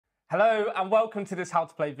Hello and welcome to this How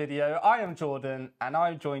to Play video. I am Jordan and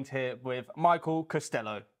I'm joined here with Michael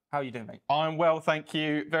Costello. How are you doing, mate? I'm well, thank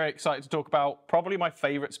you. Very excited to talk about probably my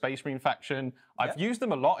favourite Space Marine faction. I've used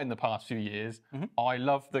them a lot in the past few years. I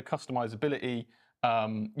love the customizability.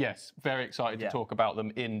 Yes, very excited to talk about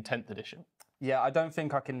them in 10th edition. Yeah, I don't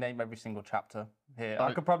think I can name every single chapter here.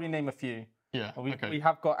 I could probably name a few. Yeah, we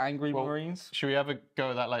have got Angry Marines. Should we have a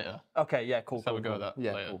go at that later? Okay, yeah, cool. Let's have a go at that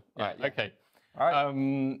later. Cool. Yeah, Right, yeah. Okay. All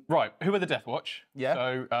right. Right, who are the Deathwatch? Yeah.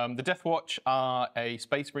 So the Deathwatch are a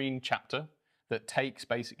Space Marine chapter that takes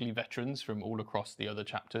basically veterans from all across the other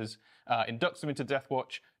chapters, inducts them into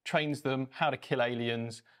Deathwatch, trains them how to kill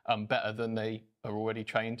aliens better than they are already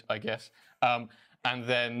trained, I guess. And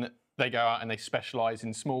then they go out and they specialize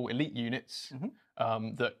in small elite units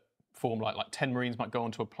that form like 10 Marines might go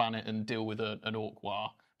onto a planet and deal with an orc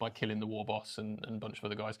war by killing the war boss and a bunch of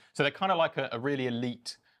other guys. So they're kind of like a really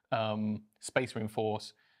elite Space Marine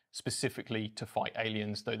force specifically to fight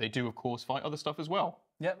aliens, though they do, of course, fight other stuff as well.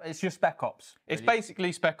 Yeah, it's your Spec Ops. It's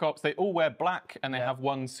basically Spec Ops. They all wear black and they have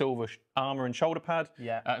one silver armor and shoulder pad.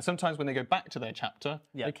 Yeah. And sometimes when they go back to their chapter,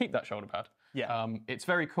 they keep that shoulder pad. Yeah. It's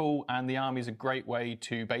very cool, and the army is a great way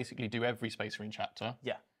to basically do every Space Marine chapter.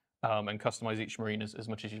 Yeah. And customize each Marine as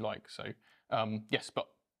much as you like. So, yes, but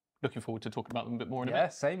looking forward to talking about them a bit more in a bit. Yeah,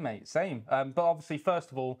 same, mate, same. But obviously,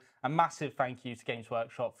 first of all, a massive thank you to Games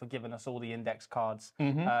Workshop for giving us all the index cards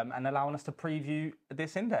and allowing us to preview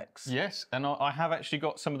this index. Yes, and I have actually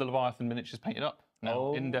got some of the Leviathan miniatures painted up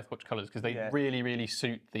now in Deathwatch colours because they really, really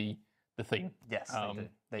suit the theme. Yes, they do.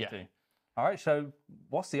 They do. All right, so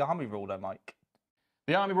what's the army rule then, Mike?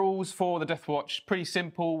 The army rules for the Deathwatch, pretty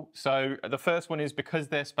simple. So the first one is because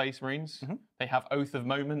they're Space Marines, they have Oath of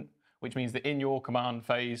Moment, which means that in your command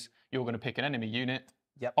phase, you're going to pick an enemy unit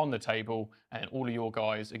on the table, and all of your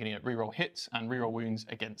guys are going to get reroll hits and reroll wounds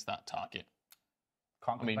against that target.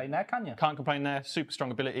 Can't complain there, can you? Can't complain there. Super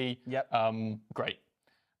strong ability. Yep. Great.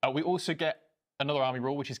 We also get another army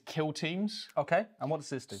rule, which is kill teams. Okay, and what does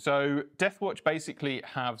this do? So Deathwatch basically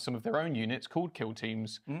have some of their own units called kill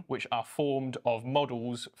teams, which are formed of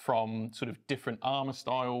models from sort of different armor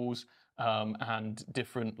styles and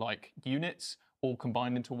different like units, all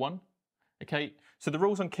combined into one. Okay, so the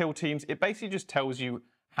rules on kill teams, it basically just tells you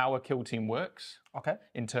how a kill team works. Okay.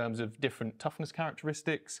 In terms of different toughness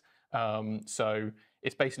characteristics. So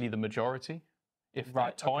it's basically the majority. If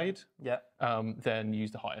they're tied, then use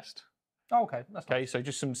the highest. Oh, okay, that's nice. So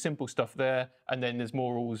just some simple stuff there. And then there's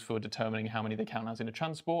more rules for determining how many they count as in a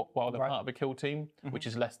transport while they're part of a kill team, which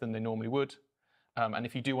is less than they normally would. And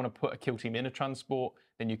if you do want to put a kill team in a transport,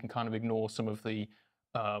 then you can kind of ignore some of the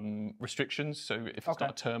restrictions. So if it's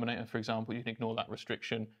not a Terminator, for example, you can ignore that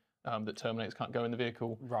restriction that Terminators can't go in the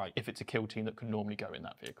vehicle. Right. If it's a kill team that could normally go in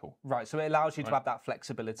that vehicle. Right. So it allows you to have that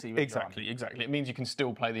flexibility. With Exactly. It means you can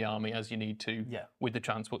still play the army as you need to with the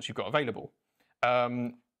transports you've got available.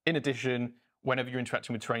 In addition, whenever you're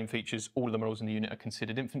interacting with terrain features, all of the models in the unit are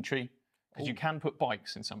considered infantry. Because you can put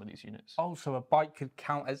bikes in some of these units. Oh, so a bike could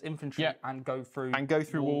count as infantry and go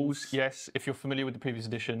through walls. Yes, if you're familiar with the previous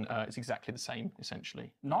edition, it's exactly the same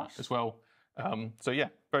essentially. Nice as well. So yeah,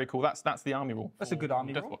 very cool. That's the army rule. That's a good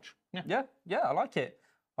army rule. Deathwatch. Yeah, I like it.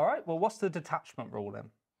 All right. Well, what's the detachment rule then?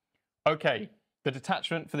 Okay, the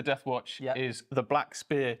detachment for the Deathwatch is the Black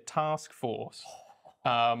Spear Task Force,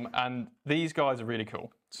 and these guys are really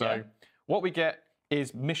cool. So what we get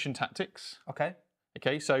is mission tactics. Okay.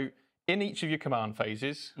 Okay. So in each of your command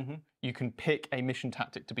phases, you can pick a mission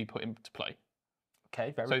tactic to be put into play.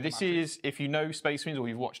 Okay, so this is, if you know Space Marines or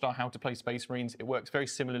you've watched our How to Play Space Marines, it works very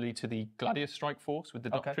similarly to the Gladius Strike Force with the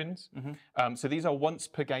doctrines. So these are once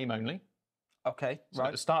per game only. Okay, so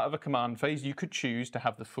at the start of a command phase, you could choose to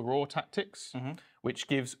have the Furore tactics, which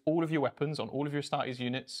gives all of your weapons on all of your starters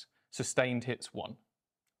units sustained hits 1.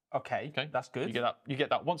 Okay, that's good. You get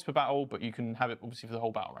that once per battle, but you can have it obviously for the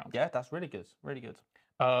whole battle round. Yeah, that's really good. Really good.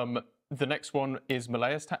 The next one is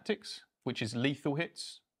Melee's tactics, which is lethal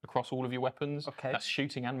hits across all of your weapons. Okay. That's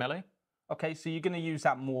shooting and melee. Okay, so you're going to use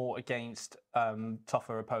that more against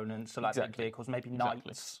tougher opponents, so like big vehicles, maybe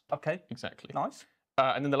knights. Okay. Exactly. Nice.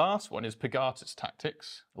 And then the last one is Pagatus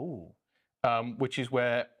tactics. Ooh. Which is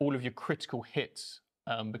where all of your critical hits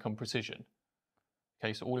become precision.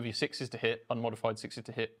 Okay, so all of your 6s to hit, unmodified 6s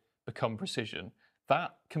to hit, become precision.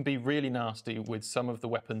 That can be really nasty with some of the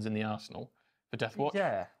weapons in the arsenal for Deathwatch.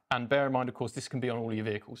 Yeah. And bear in mind, of course, this can be on all your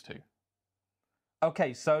vehicles too.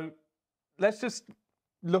 Okay, so let's just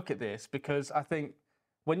look at this, because I think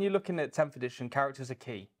when you're looking at 10th edition, characters are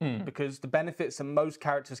key, because the benefits that most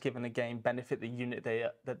characters given a game benefit the unit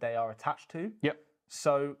that they are attached to. Yep.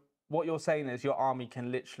 So what you're saying is your army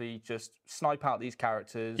can literally just snipe out these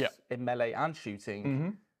characters in melee and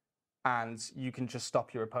shooting, and you can just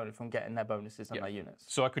stop your opponent from getting their bonuses and their units.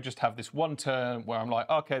 So I could just have this one turn where I'm like,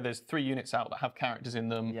 okay, there's 3 units out that have characters in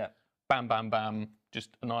them. Yeah. Bam, bam, bam.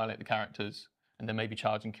 Just annihilate the characters, and then maybe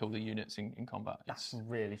charge and kill the units in combat. That's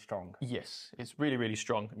really strong. Yes, it's really, really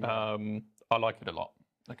strong. Yeah. I like it a lot.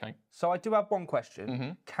 Okay. So I do have one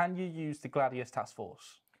question. Can you use the Gladius Task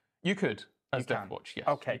Force? You could, as Deathwatch, yes.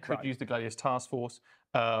 Okay, you could use the Gladius Task Force.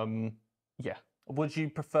 Yeah. Would you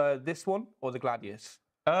prefer this one or the Gladius?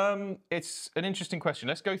 It's an interesting question.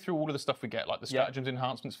 Let's go through all of the stuff we get, like the stratagems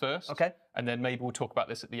enhancements first. Okay. And then maybe we'll talk about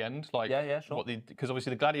this at the end. Like, sure. Because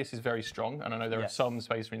obviously the Gladius is very strong, and I know there are some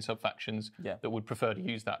Space Marine sub-factions that would prefer to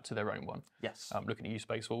use that to their own one. Yes. Looking at you,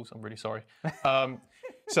 Space Wolves, I'm really sorry.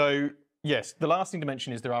 So, yes, the last thing to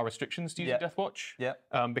mention is there are restrictions to using Deathwatch. Yeah.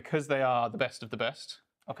 Because they are the best of the best.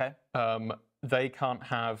 Okay. They can't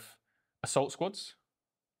have assault squads.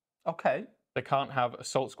 Okay. They can't have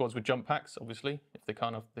assault squads with jump packs, obviously, if they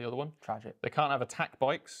can't have the other one. Tragic. They can't have attack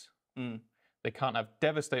bikes. They can't have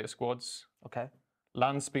devastator squads. Okay.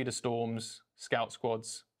 Land speeder storms, scout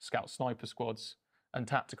squads, scout sniper squads, and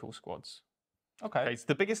tactical squads. Okay, so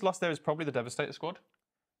the biggest loss there is probably the devastator squad.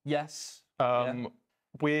 Yes.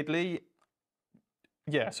 Weirdly,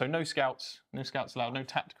 so no scouts allowed, no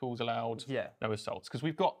tacticals allowed, no assaults. Because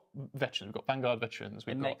we've got veterans, we've got Vanguard veterans,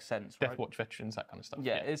 we've got makes sense, right? Deathwatch veterans, that kind of stuff.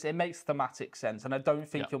 Yeah, it makes thematic sense, and I don't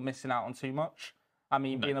think you're missing out on too much. I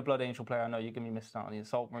mean, being a Blood Angel player, I know you're going to be missing out on the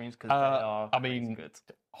Assault Marines because they are good.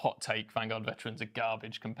 Hot take, Vanguard veterans are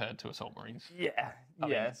garbage compared to Assault Marines.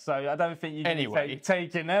 Yeah, so I don't think you can be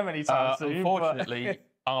taking them anytime soon. Unfortunately,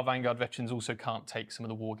 our Vanguard veterans also can't take some of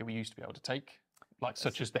the war gear we used to be able to take. Like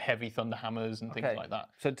such as the heavy thunder hammers and things like that.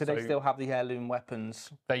 So do they still have the heirloom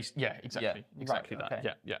weapons? Exactly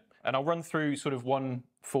that. Yeah. And I'll run through sort of one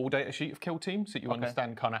full data sheet of kill team so that you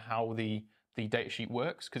understand kind of how the data sheet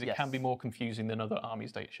works, because it can be more confusing than other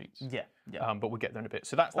armies' data sheets. But we'll get there in a bit.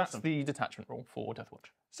 So that's the detachment rule for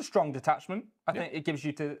Deathwatch. It's a strong detachment. I think it gives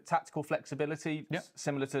you tactical flexibility,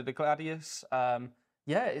 similar to the Gladius.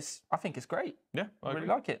 I think it's great. Yeah, I really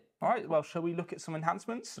like it. All right, well, shall we look at some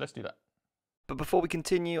enhancements? Let's do that. But before we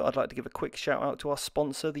continue, I'd like to give a quick shout out to our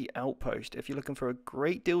sponsor, The Outpost. If you're looking for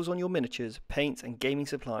great deals on your miniatures, paints and gaming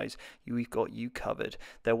supplies, we've got you covered.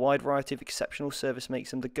 Their wide variety of exceptional service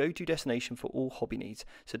makes them the go-to destination for all hobby needs.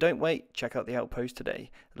 So don't wait, check out The Outpost today.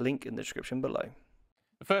 Link in the description below.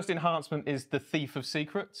 The first enhancement is the Thief of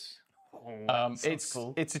Secrets. It's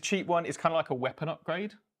cool. It's a cheap one. It's kind of like a weapon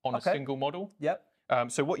upgrade on a single model. Yep.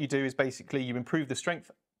 So what you do is basically you improve the strength,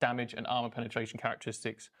 damage and armor penetration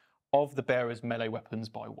characteristics of the bearer's melee weapons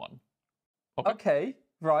by 1. Okay,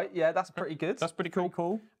 right, yeah, that's pretty good. That's pretty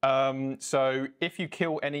cool. So if you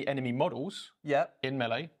kill any enemy models in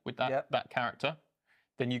melee with that character,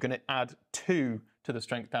 then you're going to add 2 to the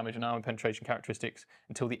strength, damage and armor penetration characteristics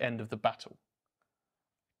until the end of the battle.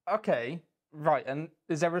 Okay, right, and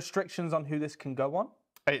is there restrictions on who this can go on?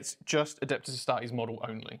 It's just Adeptus Astartes model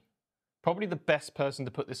only. Probably the best person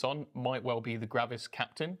to put this on might well be the Gravis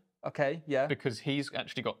Captain. Okay, yeah. Because he's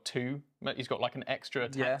actually got 2. He's got like an extra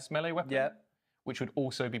attacks melee weapon, which would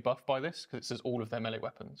also be buffed by this because it says all of their melee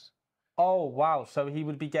weapons. Oh, wow. So he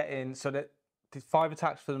would be getting 5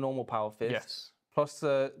 attacks for the normal power fist. Yes. Plus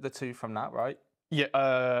the 2 from that, right?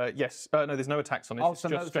 Yeah. Yes. No, there's no attacks on it. It's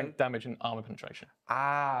just strength, damage, and armor penetration.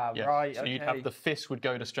 Ah, right. So you'd have the fist would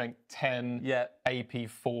go to strength 10, AP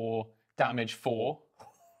 4, damage 4.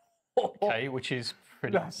 Okay, which is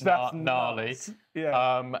pretty gnarly.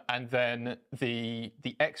 Yeah. And then the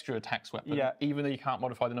extra attacks weapon, even though you can't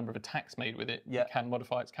modify the number of attacks made with it, you can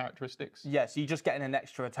modify its characteristics. Yeah, so you're just getting an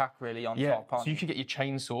extra attack really on top. So you could get your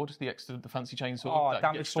chainsword, the fancy chainsword. Oh, that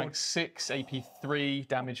damage strength 6, AP 3,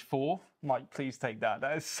 damage 4. Mike, please take that.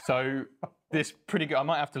 That is so this pretty good. I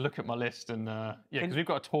might have to look at my list and because we've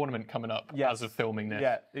got a tournament coming up as of filming this.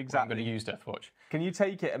 Yeah, exactly. I'm going to use Deathwatch. Can you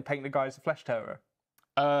take it and paint the guy as a flesh terror?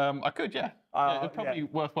 I could, it'd probably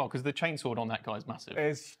worthwhile because the chainsword on that guy is massive.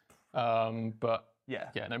 But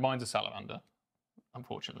no, mine's a salamander,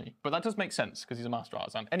 unfortunately. But that does make sense because he's a master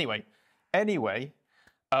artisan. Anyway,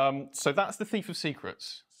 so that's the Thief of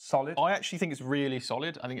Secrets. Solid. I actually think it's really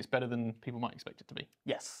solid. I think it's better than people might expect it to be.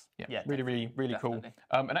 Yes. Yeah, really cool.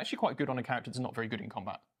 And actually quite good on a character that's not very good in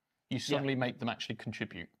combat. You suddenly make them actually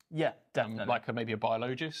contribute. Yeah, definitely. Like maybe a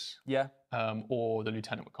biologist. Yeah. Or the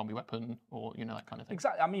lieutenant with combi weapon, or that kind of thing.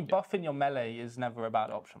 Exactly. I mean, buffing your melee is never a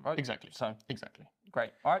bad option, right? Exactly. So exactly.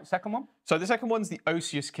 Great. All right, second one. So the second one's the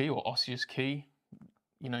Osseous Key or Osseous Key.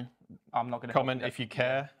 I'm not going to comment if you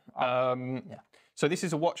care. So this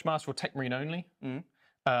is a Watchmaster or Tech Marine only.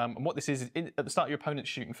 And what this is at the start of your opponent's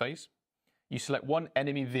shooting phase, you select one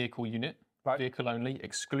enemy vehicle unit, vehicle only,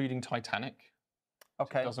 excluding Titanic.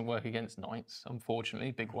 Okay. It doesn't work against knights,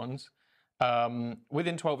 unfortunately, big ones.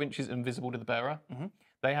 Within 12 inches, invisible to the bearer.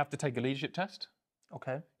 They have to take a leadership test.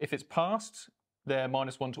 Okay. If it's passed, they're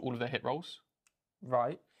 -1 to all of their hit rolls.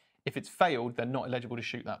 Right. If it's failed, they're not eligible to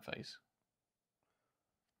shoot that phase.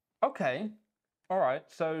 Okay. All right.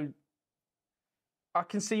 So I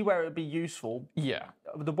can see where it would be useful. Yeah.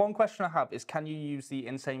 The one question I have is, can you use the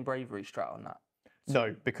insane bravery strat on that?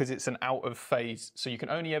 No, because it's an out of phase. So you can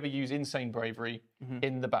only ever use insane bravery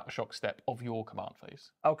in the battle shock step of your command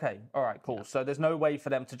phase. Okay. All right. Cool. Yeah. So there's no way for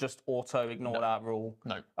them to just auto ignore that rule.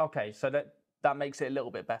 No. Okay. So that makes it a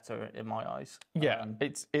little bit better in my eyes. Yeah.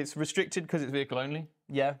 It's restricted because it's vehicle only.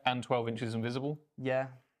 Yeah. And 12 inches invisible. Yeah.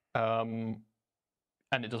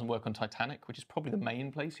 And it doesn't work on Titanic, which is probably the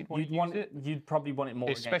main place you'd want to use it. You'd probably want it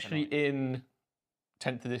more, especially in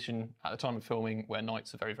 10th edition at the time of filming, where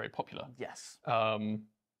knights are very, very popular. Yes.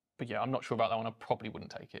 But yeah, I'm not sure about that one. I probably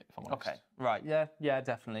wouldn't take it, if I'm honest. Okay. Right. Yeah. Yeah.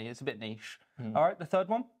 Definitely. It's a bit niche. All right. The third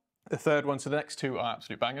one. The third one. So the next two are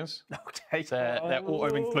absolute bangers. Okay. They're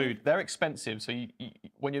auto include. They're expensive. So you,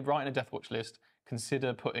 when you're writing a Deathwatch list,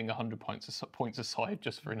 consider putting 100 points aside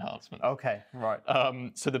just for enhancement. Okay. Right.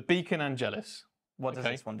 So the Beacon Angelus. What does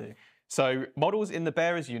this one do? So models in the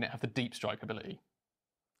bearer's unit have the deep strike ability.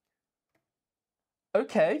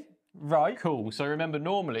 Okay, right. Cool. So remember,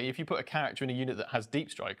 normally if you put a character in a unit that has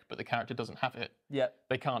deep strike, but the character doesn't have it,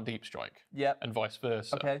 they can't deep strike. And vice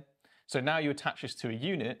versa. Okay. So now you attach this to a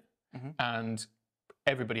unit, and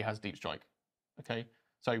everybody has deep strike. Okay.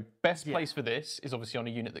 So best place for this is obviously on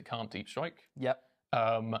a unit that can't deep strike.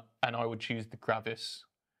 And I would choose the Gravis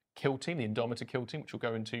kill team, the Indomitor kill team, which we'll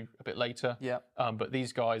go into a bit later. But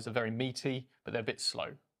these guys are very meaty, but they're a bit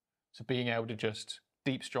slow. So being able to just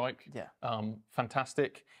deep strike,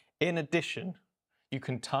 fantastic. In addition, you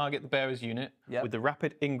can target the bearer's unit with the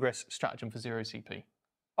rapid ingress stratagem for 0 CP.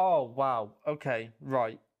 Oh, wow. Okay,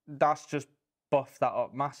 right. That's just buffed that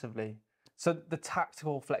up massively. So the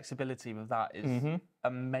tactical flexibility with that is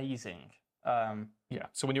amazing.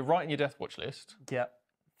 So when you're writing your Deathwatch list,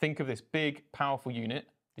 think of this big, powerful unit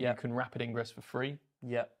that you can rapid ingress for free.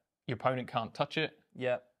 Your opponent can't touch it.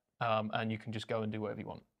 And you can just go and do whatever you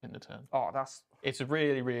want in the turn. Oh, it's a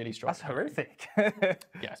really, really strong. That's horrific.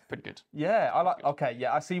 Yeah, it's pretty good. Yeah, I like. Okay,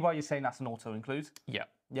 yeah, I see why you're saying that's an auto include.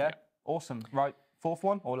 Yeah. Awesome. Right, fourth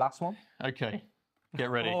one or last one? Okay, get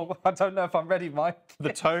ready. Oh, I don't know if I'm ready, Mike.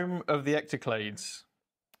 The Tome of the Ectoclades.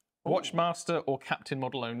 Watchmaster or Captain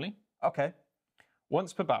model only. Okay.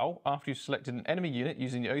 Once per battle, after you've selected an enemy unit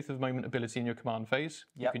using the Oath of Moment ability in your command phase,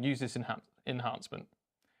 you can use this enhancement.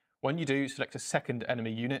 When you do, select a second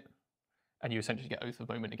enemy unit, and you essentially get Oath of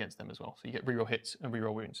Moment against them as well. So you get reroll hits and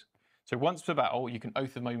reroll wounds. So once per battle, you can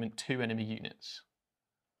Oath of Moment 2 enemy units.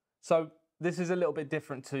 So this is a little bit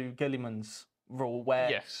different to Gilliman's rule,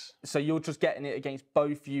 where so you're just getting it against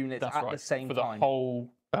both units at the same time. For the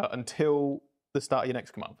whole, until the start of your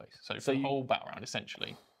next command phase. So for the whole battle round,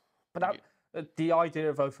 essentially. But the idea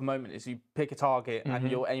of Oath of Moment is you pick a target and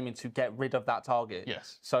you're aiming to get rid of that target.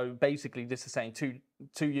 So basically, this is saying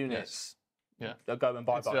two units are going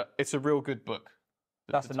bye-bye. It's a real good book.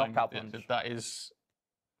 That's a knockout punch.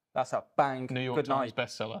 That's a bang. New York Times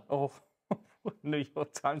bestseller. Oh, New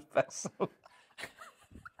York Times bestseller.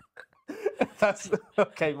 That's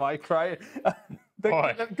okay, Mike. Right.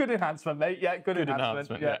 Good enhancement, mate. Yeah, good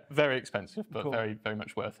enhancement. Yeah, very expensive, but very, very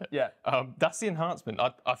much worth it. Yeah. That's the enhancement.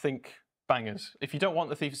 I think bangers. If you don't want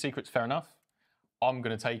the Thief of Secrets, fair enough. I'm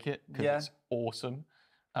going to take it because it's awesome.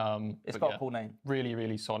 It's got a cool name. Really,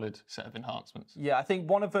 really solid set of enhancements. Yeah, I think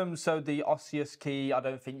one of them, so the Osseous Key, I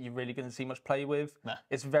don't think you're really going to see much play with. Nah.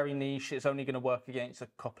 It's very niche. It's only going to work against a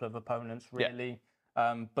couple of opponents, really.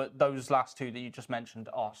 But those last two that you just mentioned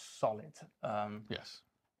are solid. Yes.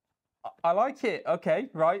 I like it. Okay,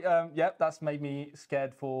 right. Yep, that's made me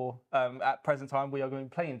scared for, at present time, we are going to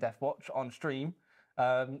be playing Deathwatch on stream.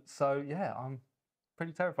 So, yeah, I'm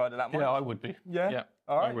pretty terrified of that one. Yeah, I would be. Yeah?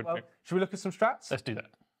 All right, well, should we look at some strats? Let's do that.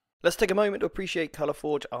 Let's take a moment to appreciate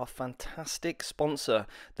Colourforge, our fantastic sponsor.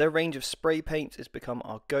 Their range of spray paints has become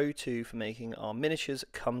our go-to for making our miniatures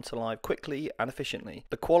come to life quickly and efficiently.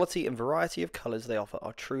 The quality and variety of colours they offer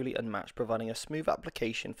are truly unmatched, providing a smooth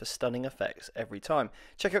application for stunning effects every time.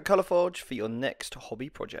 Check out Colourforge for your next hobby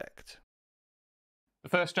project. The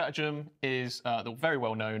first stratagem is the very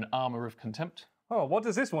well-known Armour of Contempt. Oh, what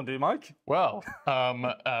does this one do, Mike? Well,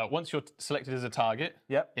 once you're selected as a target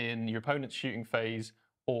in your opponent's shooting phase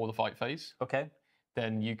or the fight phase,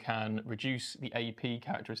 then you can reduce the AP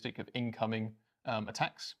characteristic of incoming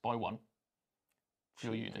attacks by 1 for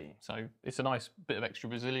your unit. So it's a nice bit of extra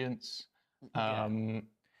resilience.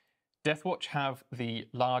 Deathwatch have the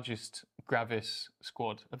largest Gravis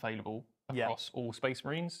squad available across all Space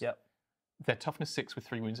Marines. Yep. They're toughness 6 with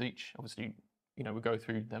 3 wounds each. Obviously, we'll go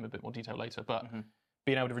through them in a bit more detail later, but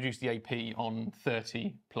being able to reduce the AP on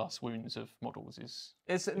 30 plus wounds of models is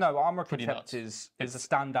Armor pretty Contempt nuts. is a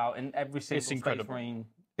standout in every single Space incredible. Marine.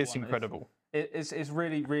 It's incredible. It's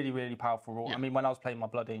really, really, really powerful rule. Yeah. I mean, when I was playing my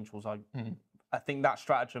Blood Angels, I think that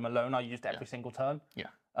stratagem alone I used every single turn. Yeah.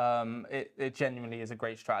 It genuinely is a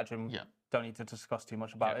great stratagem. Yeah. Don't need to discuss too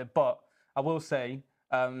much about it, but I will say,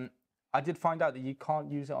 I did find out that you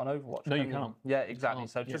can't use it on Overwatch. No, you can't. Yeah, exactly.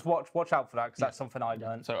 So just watch out for that, because that's something I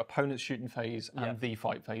learned. So opponent's shooting phase and the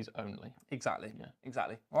fight phase only. Exactly. Yeah.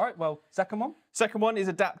 Exactly. All right. Well, second one. Second one is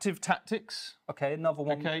adaptive tactics. Okay, another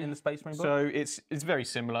one in the Space Marine book. So it's very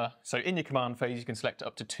similar. So in your command phase, you can select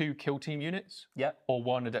up to 2 kill team units. Yep. Or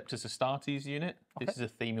 1 Adeptus Astartes unit. Okay. This is a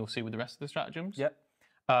theme you'll see with the rest of the stratagems. Yep.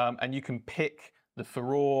 And you can pick the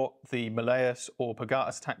Furor, the Malleus, or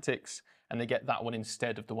Pagatus tactics, and they get that one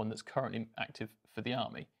instead of the one that's currently active for the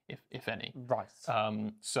army, if any. Right.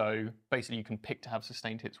 So basically, you can pick to have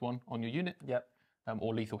sustained hits 1 on your unit. Yep.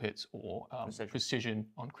 Or lethal hits, or precision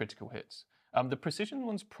on critical hits. The precision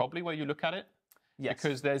one's probably where you look at it. Yes.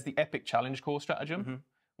 Because there's the Epic Challenge Core stratagem,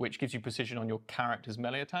 which gives you precision on your character's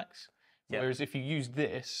melee attacks. Yep. Whereas if you use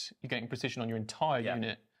this, you're getting precision on your entire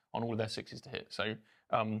unit on all of their 6s to hit. So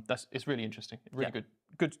it's really interesting. Really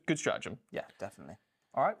good stratagem. Yeah, definitely.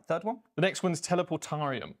 All right, third one. The next one's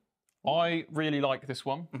Teleportarium. I really like this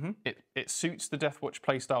one. It suits the Deathwatch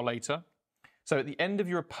playstyle later. So at the end of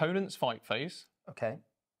your opponent's fight phase,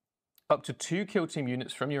 up to 2 kill team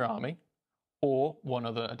units from your army, or 1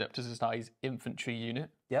 other Adeptus Astartes infantry unit.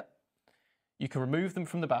 Yep. You can remove them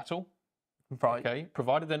from the battle. Right. Okay,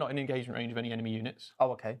 provided they're not in engagement range of any enemy units.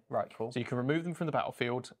 Oh, okay. Right, cool. So you can remove them from the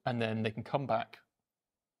battlefield, and then they can come back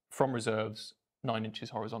from reserves 9 inches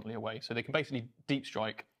horizontally away. So they can basically deep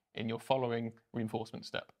strike in your following reinforcement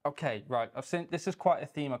step. Okay, right. I've seen this is quite a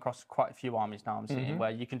theme across quite a few armies now I'm seeing,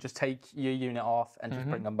 where you can just take your unit off and just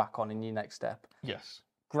bring them back on in your next step. Yes.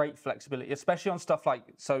 Great flexibility, especially on stuff like,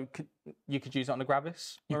 you could use it on the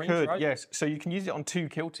Gravis Marines, you could, right? yes. So you can use it on 2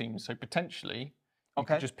 kill teams. So potentially, you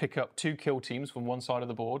could just pick up 2 kill teams from one side of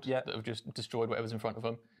the board that have just destroyed whatever's in front of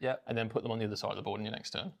them, and then put them on the other side of the board in your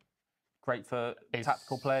next turn. Great for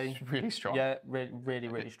tactical play. It's really strong. Yeah,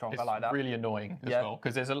 really strong. I like that. It's really annoying as well,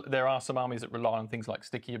 because there are some armies that rely on things like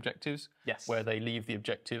sticky objectives, where they leave the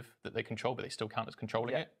objective that they control, but they still count as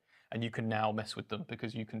controlling it. And you can now mess with them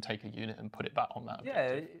because you can take a unit and put it back on that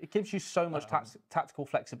objective. Yeah, it gives you so much tactical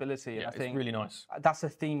flexibility. And I think it's really nice. That's a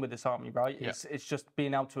theme with this army, right? It's just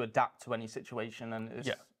being able to adapt to any situation, and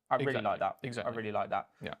I really like that. Exactly. I really like that.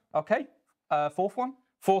 Yeah. Okay, fourth one.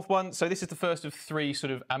 Fourth one. So this is the first of 3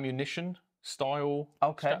 sort of ammunition style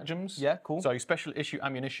stratagems. Yeah, cool. So special issue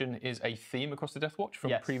ammunition is a theme across the Deathwatch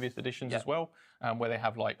from previous editions as well, where they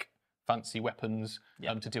have like fancy weapons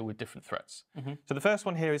to deal with different threats. So the first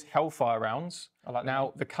one here is Hellfire rounds. I like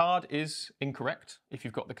now, the card is incorrect if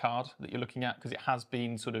you've got the card that you're looking at, because it has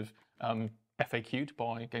been sort of FAQ'd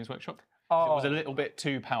by Games Workshop. It was a little bit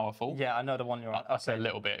too powerful. Yeah, I know the one you're on. I say a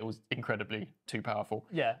little bit. It was incredibly too powerful.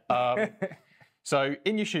 Yeah. So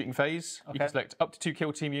in your shooting phase, you can select up to 2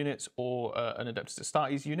 kill team units or an Adeptus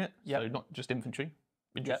Astartes unit, so not just infantry,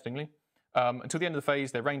 interestingly. Until the end of the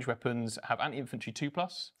phase, their ranged weapons have anti-infantry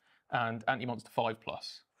 2+, and anti-monster 5+.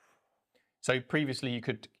 So previously you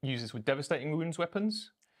could use this with devastating wounds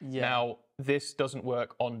weapons. Yeah. Now, this doesn't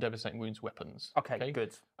work on devastating wounds weapons. Okay,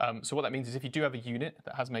 good. So what that means is if you do have a unit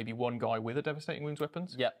that has maybe 1 guy with a devastating wounds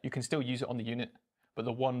weapons, you can still use it on the unit, but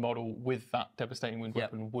the 1 model with that devastating wound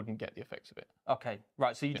weapon wouldn't get the effects of it. Okay,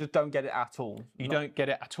 right, so you just don't get it at all? You don't get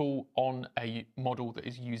it at all on a model that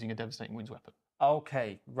is using a devastating wounds weapon.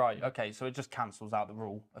 Okay, right, okay, so it just cancels out the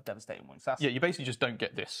rule of devastating wounds. Yeah, you basically just don't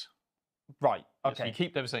get this. Right, okay. So you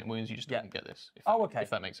keep devastating wounds, you just don't get this. Okay. If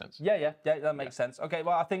that makes sense. Yeah, that makes sense. Okay,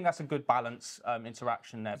 well, I think that's a good balance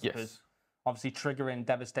interaction there, because obviously triggering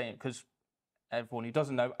devastating, because everyone who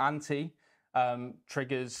doesn't know, anti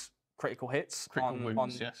triggers critical hits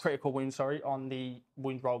critical wounds on the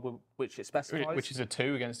wound roll which it specifies, which is a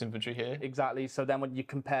 2 against infantry here. Exactly. So then when you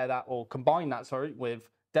compare that, or combine that, with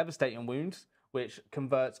devastating wounds, which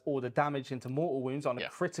converts all the damage into mortal wounds on a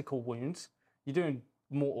critical wound, you're doing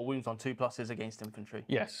mortal wounds on 2+ against infantry.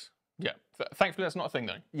 Yes. Yeah. Thankfully, that's not a thing,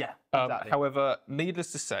 though. Yeah. Exactly. However,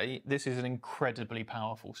 needless to say, this is an incredibly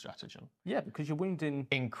powerful stratagem. Yeah, because you're wounding.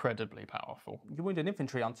 Incredibly powerful. You're wounding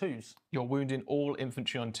infantry on 2s. You're wounding all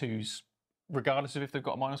infantry on 2s, regardless of if they've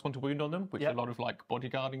got a -1 to wound on them, which a lot of like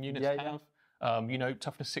bodyguarding units have. You know,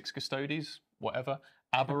 toughness 6 custodes, whatever.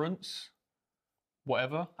 Aberrants,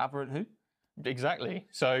 whatever. Aberrant who? Exactly.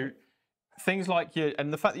 So things like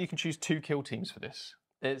and the fact that you can choose 2 kill teams for this.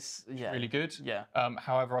 It's really good. Yeah.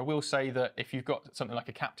 However, I will say that if you've got something like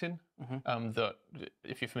a captain, that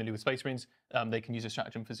if you're familiar with Space Marines, they can use a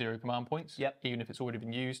stratagem for 0 command points, even if it's already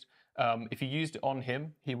been used. If you used it on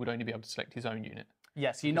him, he would only be able to select his own unit.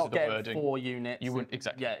 Yes, you're not getting 4 units. You wouldn't,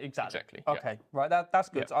 exactly. Yeah, exactly. Yeah. Okay, right, that's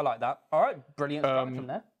good. I like that. All right, brilliant stratagem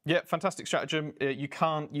there. Yeah, fantastic stratagem. You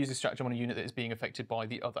can't use this stratagem on a unit that is being affected by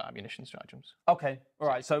the other ammunition stratagems. Okay, all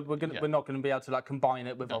right. So we're not going to be able to like combine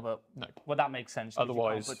it with other. No. Well, that makes sense.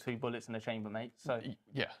 Otherwise, you can't put 2 bullets in a chambermate. So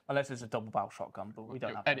yeah, unless it's a double barrel shotgun, but we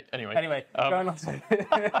don't have. Anyway, going on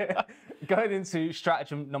to going into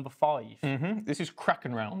stratagem number 5. This is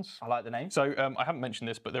Kraken rounds. I like the name. So I haven't mentioned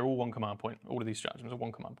this, but they're all 1 command point. All of these stratagems are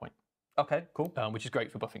 1 command point. Okay, cool. Which is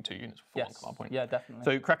great for buffing 2 units for 1 command point. Yeah, definitely.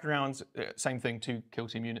 So Kraken rounds, same thing, 2 kill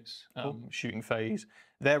team units, shooting phase.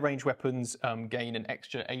 Their ranged weapons gain an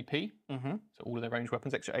extra AP. So all of their ranged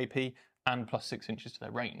weapons, extra AP, and plus 6 inches to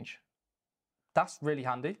their range. That's really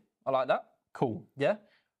handy. I like that. Cool. Yeah.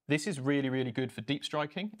 This is really, really good for deep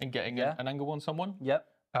striking and getting an angle on someone. Yep.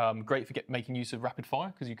 Great for making use of rapid fire,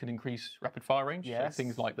 because you can increase rapid fire range. Yes. So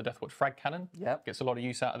things like the Deathwatch frag cannon gets a lot of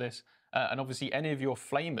use out of this. And obviously any of your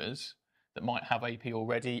flamers that might have AP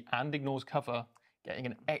already and ignores cover, getting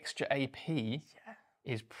an extra AP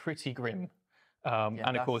is pretty grim.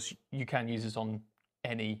 And of course, you can use this on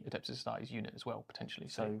any Adeptus Astartes unit as well, potentially.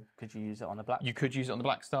 So could you use it on a Black Star? You could use it on the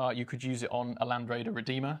Black Star. You could use it on a Land Raider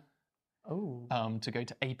Redeemer. Oh. To go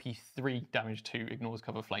to AP 3 damage to ignores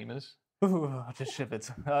cover flamers. Ooh, I just shivered.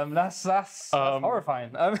 That's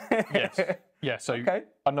horrifying. Yes. Yeah, so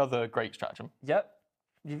another great stratagem. Yep.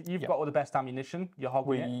 You've got all the best ammunition. You're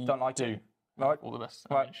hogging it. Don't like it. Right. All the best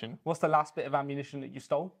ammunition. What's the last bit of ammunition that you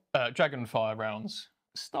stole? Dragonfire rounds.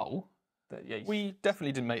 Stole? Yeah, we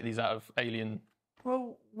definitely didn't make these out of alien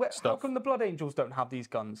stuff. How come the Blood Angels don't have these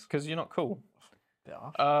guns? Because you're not cool.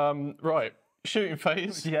 Yeah. Right. Shooting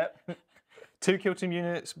phase. Yep. 2 kill team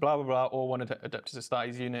units, blah, blah, blah, or 1 Adeptus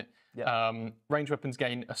Astartes unit. Yep. Range weapons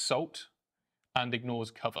gain assault and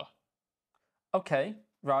ignores cover. Okay,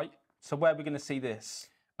 right. So where are we going to see this?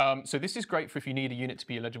 So this is great for if you need a unit to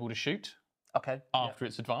be eligible to shoot. Okay. After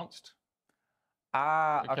it's advanced.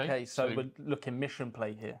 Okay. So we're looking mission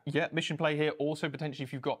play here. Yeah, mission play here. Also, potentially,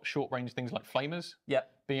 if you've got short range things like flamers,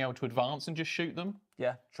 being able to advance and just shoot them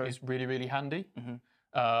is really, really handy.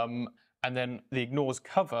 And then the ignores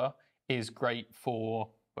cover is great for,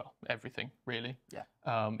 well, everything, really.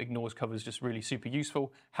 Yeah. Ignores cover is just really super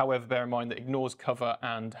useful. However, bear in mind that ignores cover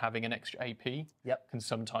and having an extra AP can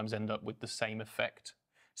sometimes end up with the same effect.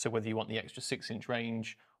 So whether you want the extra 6-inch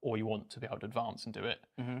range or you want to be able to advance and do it,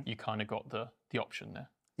 you kind of got the option there.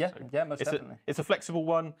 Yeah, so yeah, most definitely. It's a flexible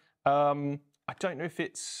one. I don't know if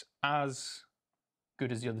it's as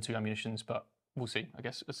good as the other 2 ammunitions, but we'll see. I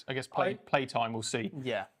guess play time, we'll see.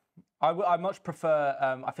 Yeah. I much prefer,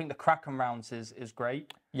 I think the Kraken rounds is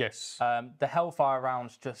great. Yes. The Hellfire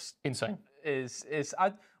rounds just... insane.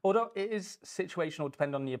 Although it is situational,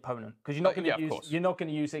 depending on the opponent. Because you're not going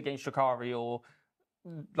to use it against Shikari or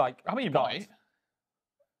like... I mean, you might.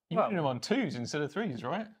 You're putting them on 2s instead of 3s,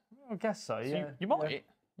 right? I guess so, yeah. You might. Yeah.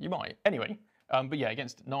 You might. Anyway, but yeah,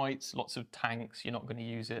 against knights, lots of tanks, you're not going to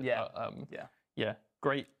use it. Yeah. But, yeah.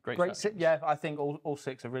 Great. Yeah, I think all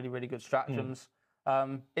 6 are really, really good stratagems.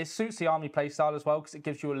 It suits the army playstyle as well because it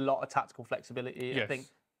gives you a lot of tactical flexibility. Yes. I think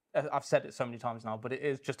I've said it so many times now, but it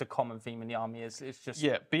is just a common theme in the army. It's just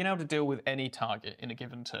being able to deal with any target in a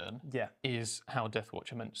given turn. Is how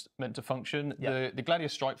Deathwatch are meant to function. The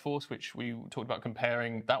Gladius Strike Force, which we talked about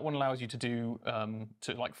comparing, that one allows you to do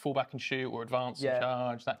to like fall back and shoot or advance and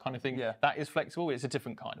charge, that kind of thing. That is flexible. It's a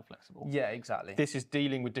different kind of flexible. Yeah, exactly. This is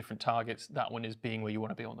dealing with different targets. That one is being where you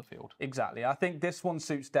want to be on the field. Exactly. I think this one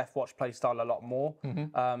suits Deathwatch playstyle a lot more,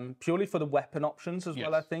 purely for the weapon options as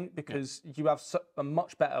well. I think because you have a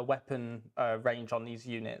much better weapon range on these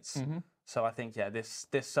units. So I think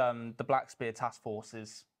the Black Spear Task Force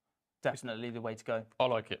is definitely the way to go. I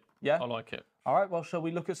like it. Yeah, I like it. All right. Well, shall we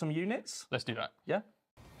look at some units? Let's do that. Yeah.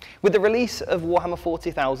 With the release of Warhammer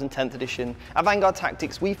 40,000 10th edition, at Vanguard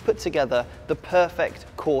Tactics we've put together the perfect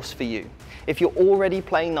course for you. If you're already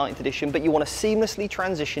playing 9th edition but you want to seamlessly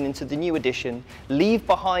transition into the new edition, leave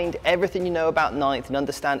behind everything you know about 9th and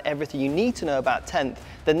understand everything you need to know about 10th,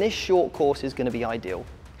 then this short course is going to be ideal.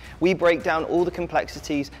 We break down all the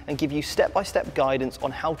complexities and give you step-by-step guidance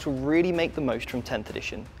on how to really make the most from 10th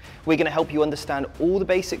edition. We're going to help you understand all the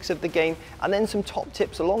basics of the game and then some top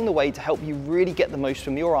tips along the way to help you really get the most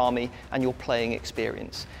from your army and your playing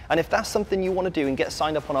experience. And if that's something you want to do and get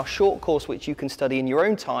signed up on our short course which you can study in your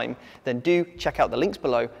own time, then do check out the links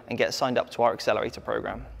below and get signed up to our accelerator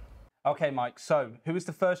program. Okay, Mike, so who is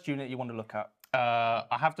the first unit you want to look at?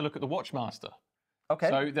 I have to look at the Watchmaster. Okay.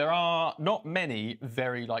 So there are not many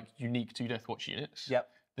very unique to Deathwatch units. Yep.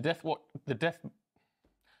 The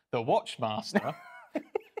Watchmaster.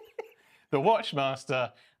 The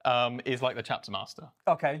Watchmaster is like the Chapter Master.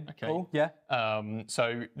 Okay. Cool. Yeah.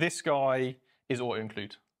 So this guy is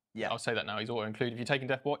auto-include. Yeah. I'll say that now. He's auto-include. If you're taking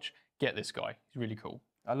Deathwatch, get this guy. He's really cool.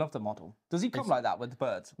 I love the model. Does he come like that with the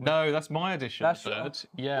birds? No, that's my edition. That's bird.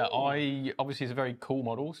 Yeah, obviously it's a very cool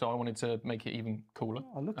model, so I wanted to make it even cooler.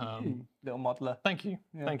 Oh, look at you, little modeler. Thank you.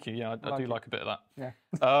 Yeah. Thank you. Yeah, I do like a bit of that.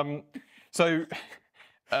 Yeah. So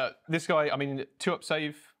this guy, I mean, 2-up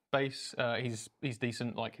save base. He's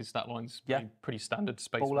decent. Like his stat line's pretty standard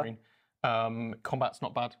Space Baller. Marine. Combat's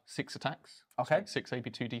not bad. 6 attacks. Okay. 6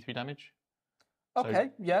 AP, 2 D3 damage.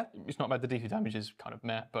 Okay. Yeah. It's not bad. The D3 damage is kind of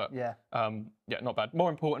meh, but Yeah. Not bad. More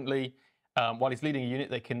importantly, while he's leading a unit,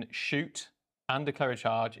 they can shoot and declare a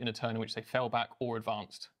charge in a turn in which they fell back or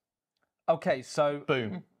advanced. Okay. So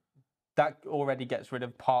Boom. that already gets rid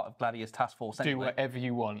of part of Gladiator's task force. Anyway. Do whatever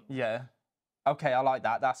you want. Yeah. Okay, I like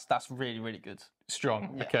that. That's really, really good.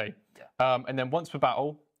 Strong. Yeah. Okay. Yeah. And then once per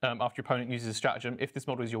battle, after your opponent uses a stratagem, if this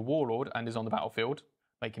model is your warlord and is on the battlefield,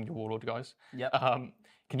 make him your warlord, guys. Yep.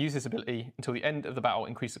 Can use this ability until the end of the battle,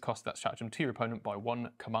 increase the cost of that stratagem to your opponent by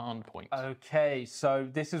 1 command point. Okay, so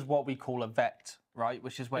this is what we call a vect, right?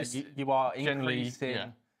 Which is where you are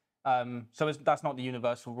increasing. So that's not the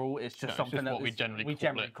universal rule. It's just something that we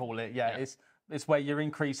generally call it. Yeah, it's where you're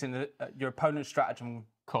increasing your opponent's stratagem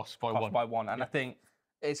cost by 1. And I think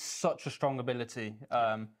it's such a strong ability.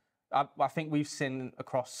 I think we've seen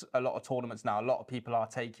across a lot of tournaments now, a lot of people are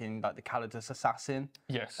taking like the Calidus Assassin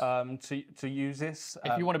to use this.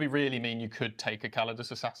 If you want to be really mean, you could take a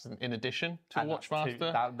Calidus Assassin in addition to a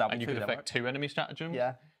Watchmaster, and you could affect 2 enemy stratagems.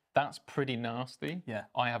 Yeah. That's pretty nasty. Yeah.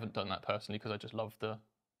 I haven't done that personally because I just love the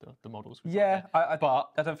models. Yeah, but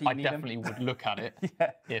I don't think I definitely would look at it.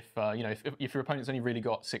 If your opponent's only really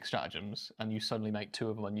got 6 stratagems and you suddenly make 2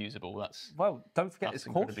 of them unusable, that's don't forget it's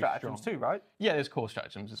core stratagems too, right? Yeah, there's core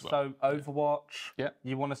stratagems as well. So Overwatch. Yeah.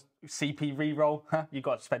 You want to CP reroll? You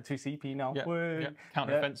got to spend 2 CP now. Yeah.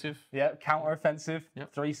 Counter offensive. Yeah. Counter offensive.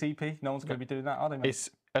 3 CP. No one's going to be doing that, are they? Mate? It's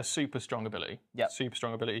a super strong ability. Yeah. Super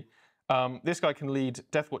strong ability. This guy can lead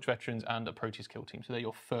Deathwatch veterans and a Proteus kill team, so they're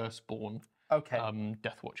your firstborn. Okay.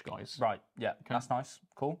 Deathwatch guys. Right. Yeah. Okay. That's nice.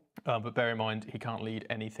 Cool. But bear in mind, he can't lead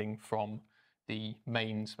anything from the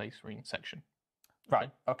main Space Marine section.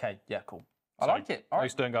 Right. Okay. Yeah. Cool. I like it. No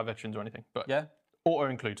Stern Guard veterans or anything, but auto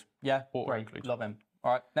include. Yeah. Auto include. Love him.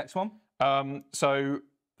 All right. Next one. So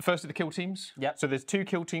first are the kill teams. Yep. So there's 2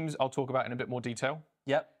 kill teams I'll talk about in a bit more detail.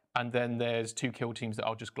 Yep. And then there's 2 kill teams that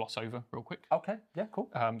I'll just gloss over real quick. Okay. Yeah. Cool.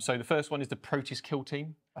 So the first one is the Proteus kill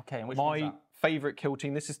team. Okay. And which one's that? Favourite kill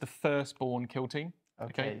team. This is the firstborn kill team.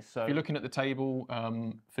 Okay, so if you're looking at the table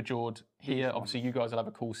for Jord here, obviously you guys will have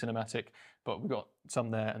a cool cinematic, but we've got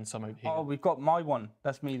some there and some over here. Oh, we've got my one.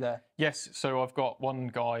 That's me there. Yes, so I've got one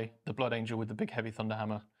guy, the Blood Angel with the big heavy thunder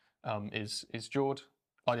hammer, is Jord.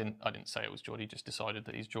 I didn't say it was Jord. He just decided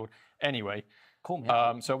that he's Jord. Anyway, call me.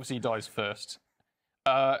 So obviously he dies first.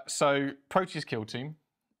 So Proteus kill team.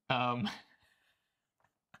 Bit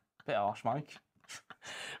harsh, Mike.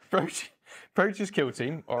 Proteus kill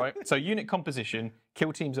team. All right. So unit composition.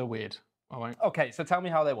 Kill teams are weird. All right. Okay, so tell me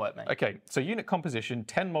how they work, mate. Okay, so unit composition,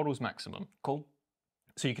 10 models maximum. Cool.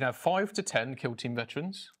 So you can have 5 to 10 kill team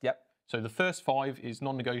veterans. Yep. So the first 5 is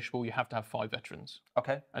non-negotiable. You have to have 5 veterans.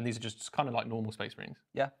 Okay. And these are just kind of like normal Space Marines.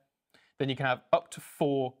 Yeah. Then you can have up to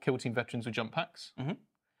 4 kill team veterans with jump packs. Mm-hmm.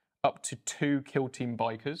 Up to 2 kill team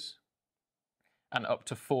bikers. And up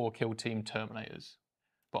to 4 kill team terminators.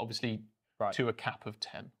 But obviously to a cap of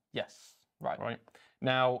 10. Yes. Right.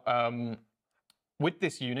 Now, with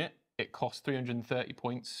this unit, it costs 330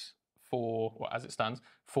 points for, well, as it stands,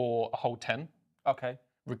 for a whole 10. Okay.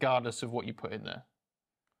 Regardless of what you put in there.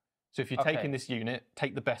 So if you're taking this unit,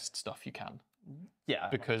 take the best stuff you can. Yeah.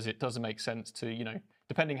 Because it doesn't make sense to,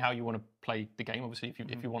 depending how you want to play the game, obviously,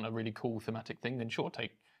 if you want a really cool thematic thing, then sure,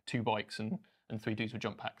 take 2 bikes and 3 dudes with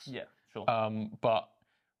jump packs. Yeah, sure. But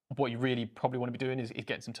what you really probably want to be doing is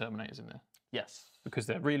get some Terminators in there. Yes. Because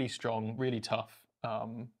they're really strong, really tough.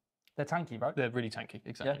 They're tanky, right? They're really tanky,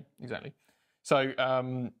 exactly. So,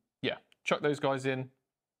 chuck those guys in,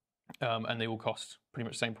 and they all cost pretty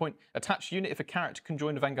much the same point. Attached unit, if a character can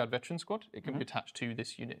join the Vanguard Veteran Squad, it can be attached to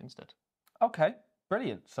this unit instead. Okay,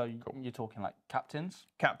 brilliant. So you're talking like captains?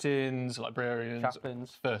 Captains, librarians,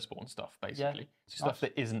 Chaplains. Firstborn stuff, basically. So stuff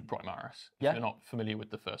that isn't Primaris, if you're not familiar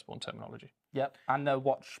with the Firstborn terminology. Yep, and the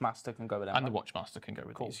Watchmaster can go with them. And the Watchmaster can go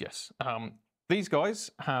with these, yes. These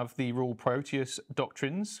guys have the rule Proteus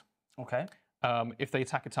Doctrines. Okay. If they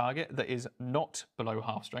attack a target that is not below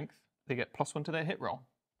half strength, they get +1 to their hit roll.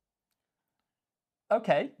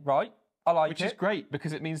 Okay, right. I like which it. is great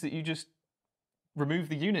because it means that you just remove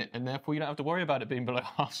the unit and therefore you don't have to worry about it being below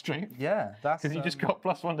half strength. Yeah, that's Because you just got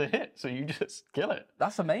 +1 to hit, so you just kill it.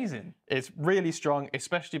 that's amazing. It's really strong,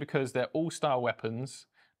 especially because they're all-style weapons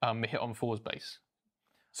hit on 4's base.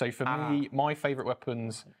 So for me, my favourite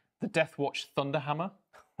weapons, the Deathwatch Thunderhammer.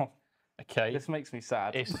 Okay. This makes me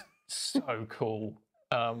sad. It's so cool.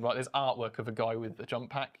 Like there's artwork of a guy with a jump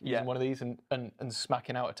pack using one of these and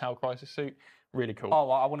smacking out a Tau Crisis suit. Really cool. Oh,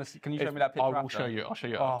 I want to see. Can you show me that picture? I will show you. I'll show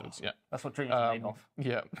you afterwards. Yeah. That's what dreams are made of.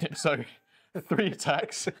 Yeah. So 3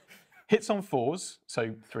 attacks, hits on 4s,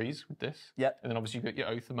 so 3s with this. Yep. And then obviously you got your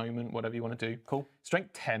Oath the Moment, whatever you want to do. Cool.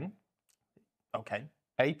 Strength 10. Okay.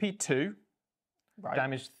 AP 2. Right.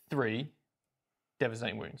 Damage 3.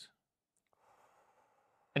 Devastating wounds.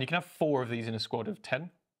 And you can have 4 of these in a squad of 10.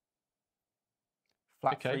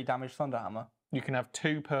 Flat 3 damage Thunderhammer. You can have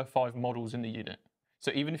 2 per 5 models in the unit.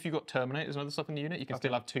 So even if you've got Terminators and other stuff in the unit, you can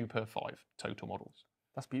still have 2 per 5 total models.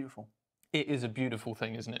 That's beautiful. It is a beautiful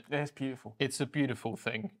thing, isn't it? It's beautiful. It's a beautiful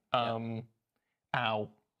thing. Ow.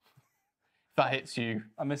 That hits you.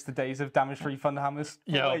 I miss the days of damage-free Thunderhammers.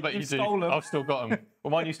 Yeah, oh, I bet you do. Stole them. I've still got them. Well,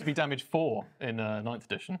 mine used to be damage 4 in 9th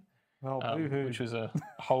edition, which was a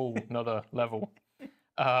whole nother level.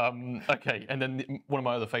 Okay, and then one of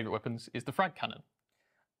my other favourite weapons is the frag cannon.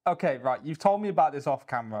 Okay, right. You've told me about this off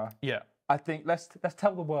camera. Yeah. I think let's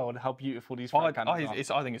tell the world how beautiful these frag cannons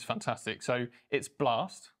are. I think it's fantastic. So it's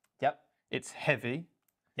blast. Yep. It's heavy.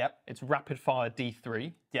 Yep. It's rapid fire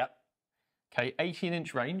D3. Yep. Okay,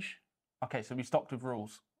 18-inch range. Okay, so we stopped with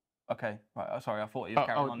rules. Okay, right. Oh, sorry, I thought you were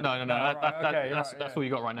carrying on. No. That's all you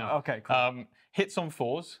got right now. Okay, cool. Hits on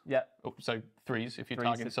 4s. Yep. Oh, so 3s if your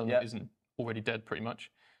target isn't already dead, pretty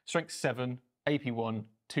much. Strength 7, AP 1,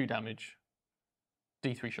 2 damage,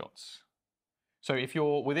 D3 shots. So if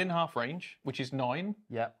you're within half range, which is 9,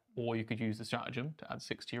 yep. Or you could use the stratagem to add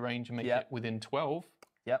 6 to your range and make it within 12.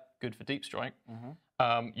 Yep. Good for deep strike.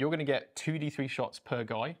 You're going to get 2 D3 shots per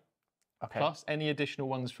guy, plus any additional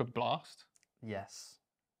ones for blast. Yes.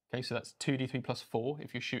 Okay, so that's 2 D3 plus 4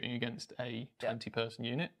 if you're shooting against a 20-person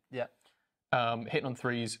unit. Yep. Hitting on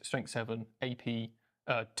 3s, strength 7, AP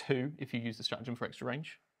 2 if you use the stratagem for extra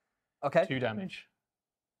range. Okay. 2 damage.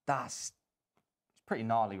 That's pretty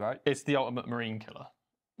gnarly, right? It's the ultimate marine killer.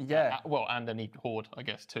 Yeah. Well, and any horde, I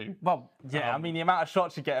guess, too. Well, yeah. I mean, the amount of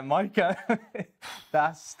shots you get in Micah,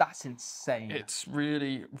 that's insane. It's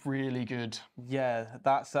really, really good. Yeah,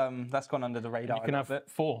 that's gone under the radar. You can have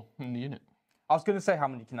 4 in the unit. I was going to say how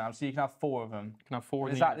many you can have. So you can have 4 of them. You can have 4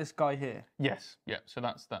 in the unit. Is that unit. This guy here? Yes. Yeah. So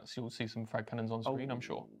that's you'll see some frag cannons on screen, I'm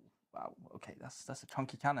sure. Wow. Okay, that's a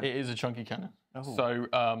chunky cannon. It is a chunky cannon. Oh. So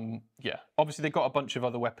yeah, obviously they've got a bunch of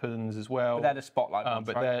other weapons as well. But they're the spotlight ones,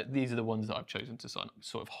 but right? these are the ones that I've chosen to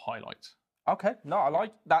sort of highlight. Okay. No, I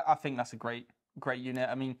like that. I think that's a great unit.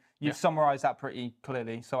 I mean, you've summarised that pretty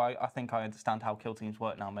clearly, so I think I understand how kill teams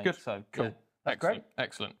work now, mate. Good. So cool. Yeah, that's great.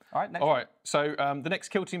 Excellent. All right. Next All right. So the next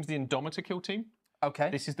kill team is the Indomitor kill team. Okay.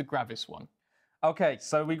 This is the Gravis one. Okay,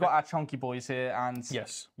 so we got our chunky boys here, and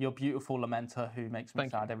yes, your beautiful Lamenter, who makes me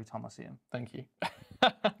sad every time I see him. Thank you.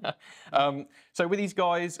 So with these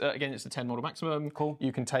guys, again, it's a 10 model maximum. Cool.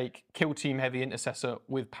 You can take Kill Team Heavy Intercessor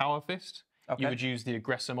with Power Fist. Okay. You would use the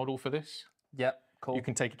Aggressor model for this. Yep, cool. You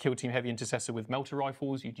can take a Kill Team Heavy Intercessor with Melter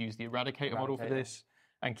Rifles. You'd use the Eradicator model for this.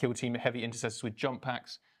 And Kill Team Heavy Intercessors with Jump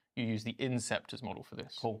Packs. You use the Inceptors model for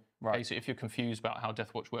this. Cool, right. Okay, so if you're confused about how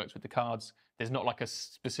Deathwatch works with the cards, there's not like a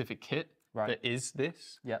specific kit. Right. That is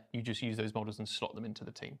this. Yep. You just use those models and slot them into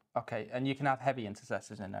the team. Okay, and you can have heavy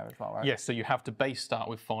intercessors in there as well, right? Yes, so you have to base start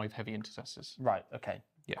with 5 heavy intercessors. Right, okay.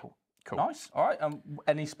 Yeah. Cool. Nice. All right.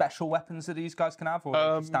 Any special weapons that these guys can have, or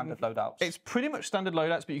are they standard loadouts? It's pretty much standard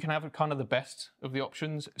loadouts, but you can have kind of the best of the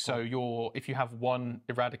options. So if you have one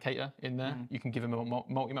Eradicator in there, you can give him a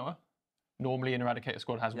multi-motor. Normally, an Eradicator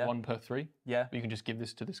squad has 1 per 3. Yeah. But you can just give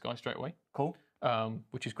this to this guy straight away. Cool.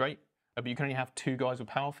 Which is great. But you can only have 2 guys with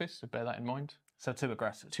Power Fists, so bear that in mind. So 2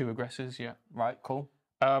 aggressors. 2 aggressors, yeah. Right, cool.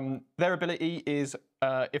 Their ability is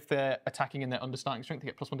if they're attacking in their understarting strength, they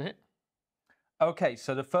get +1 to hit. Okay,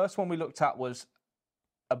 so the first one we looked at was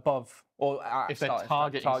above, or if they're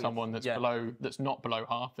targeting someone that's that's not below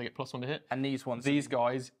half, they get +1 to hit. And these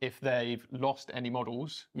guys, if they've lost any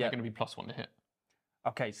models, they're going to be +1 to hit.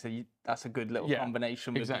 Okay, so that's a good little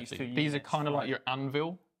combination with these 2 units. These are kind of like your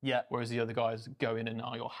anvil. Yeah. Whereas the other guys go in and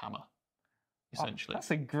are your hammer, essentially. That's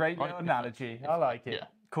a great little analogy. I like it. Yeah.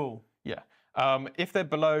 Cool. Yeah. If they're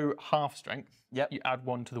below half strength, you add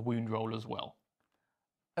 1 to the wound roll as well.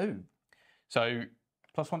 Oh. So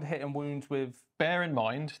 +1 to hit and wounds with. Bear in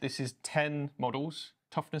mind, this is 10 models.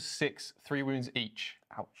 toughness 6, 3 wounds each.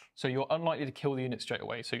 Ouch. So you're unlikely to kill the unit straight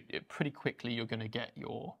away. So pretty quickly you're going to get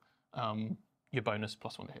your bonus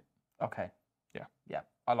 +1 to hit. Okay. Yeah. Yeah,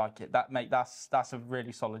 I like it. That's a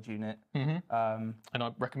really solid unit. And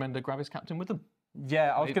I recommend a Gravis Captain with them.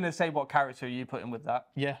 Yeah, I was going to say, what character are you putting with that?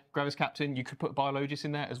 Yeah, Gravis Captain. You could put Biologist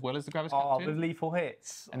in there as well as the Gravis Oh, Captain. with lethal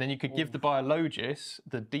hits. And then you could give the Biologist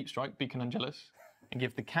the Deep Strike, Beacon Angelus, and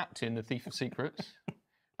give the Captain the Thief of Secrets.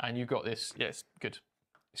 And you've got this. Yeah, it's good.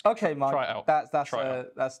 Okay, Mike. Try it out.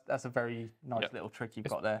 That's a very nice little trick you've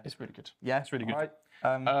got there. It's really good. Yeah, it's really good.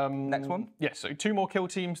 All right. Next one. Yeah, so 2 more kill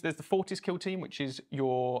teams. There's the Fortis kill team, which is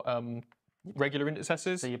your regular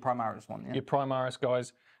intercessors. So your Primaris one, yeah. Your Primaris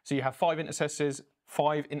guys. So you have 5 intercessors,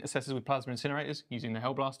 5 intercessors with plasma incinerators using the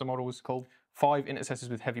Hellblaster models. Cool. 5 intercessors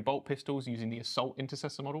with heavy bolt pistols using the Assault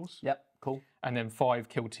intercessor models. Yep, cool. And then 5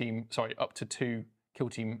 kill team, up to 2 kill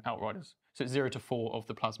team outriders. So it's 0 to 4 of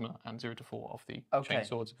the plasma and 0 to 4 of the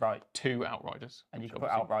chainswords. Right. 2 outriders. And you can put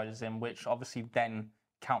outriders in, which obviously then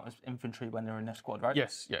count as infantry when they're in their squad, right?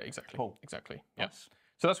 Yes, yeah, exactly. Cool. Exactly. Nice. Yes.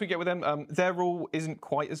 So that's what we get with them. Their rule isn't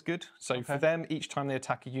quite as good. So for them, each time they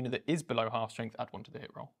attack a unit that is below half strength, add 1 to the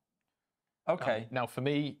hit roll. Okay. Now for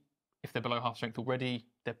me, if they're below half strength already,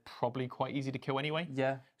 they're probably quite easy to kill anyway.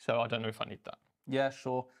 Yeah. So I don't know if I need that. Yeah,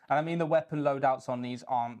 sure. And I mean, the weapon loadouts on these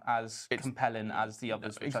aren't as compelling as the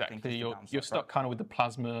others, which exactly. I think is the downside, you're stuck kind of with the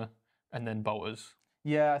plasma and then bolters.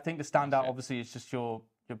 Yeah, I think the standout obviously is just your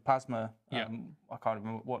plasma. Yeah. I can't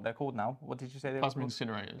remember what they're called now. What did you say they Plasma were called?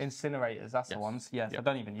 incinerators. Incinerators, that's the ones. Yes, I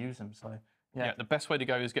don't even use them, so yeah. The best way to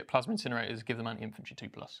go is get plasma incinerators, give them anti-infantry 2+.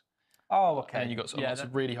 Oh, okay. And then you've got lots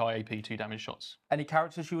of really high AP 2 damage shots. Any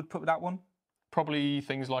characters you would put with that one? Probably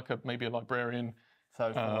things like maybe a librarian.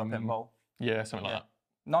 So for a pinball. Yeah, something like that.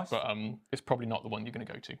 Nice. But it's probably not the one you're going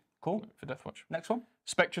to go to. Cool. For Deathwatch. Next one.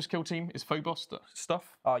 Spectre's kill team is Phobos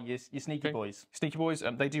stuff. Oh, you sneaky boys. Sneaky boys.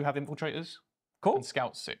 They do have infiltrators. Cool. And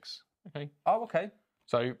scouts 6. Okay. Oh, okay.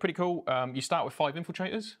 So pretty cool. You start with 5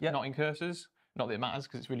 infiltrators, Yep. not incursors. Not that it matters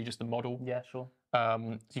because it's really just the model. Yeah, sure.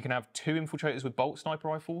 You can have 2 infiltrators with bolt sniper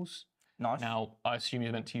rifles. Nice. Now, I assume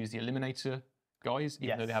you're meant to use the eliminator guys,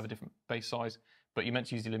 even though they have a different base size. But you're meant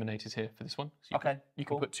to use the eliminators here for this one. So you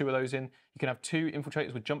can put 2 of those in. You can have 2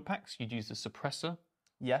 infiltrators with jump packs. You'd use the suppressor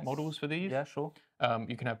models for these. Yeah, sure.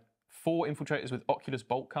 You can have 4 infiltrators with Oculus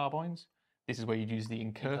bolt carbines. This is where you'd use the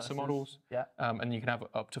incursor models. Yeah. And you can have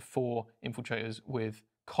up to 4 infiltrators with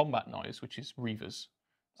combat knives, which is Reavers.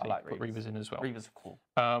 So I like put Reavers in as well. Reavers are cool.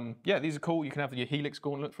 Yeah, these are cool. You can have your Helix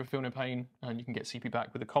Gauntlet for Feel No Pain, and you can get CP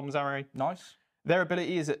back with the comms array. Nice. Their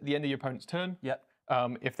ability is at the end of your opponent's turn. Yep.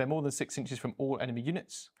 If they're more than 6 inches from all enemy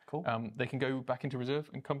units, they can go back into reserve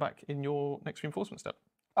and come back in your next reinforcement step.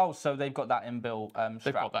 Oh, so they've got that inbuilt strap.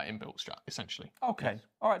 They've got that inbuilt strap, essentially. Okay. Yes.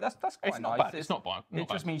 All right, that's quite it's nice. Not bad. It's not bad. It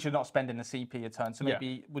just means you're not spending a CP a turn. So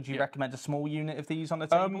maybe would you recommend a small unit of these on the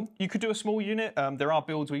table? You could do a small unit. There are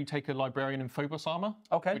builds where you take a librarian and Phobos armor,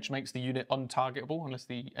 okay, which makes the unit untargetable unless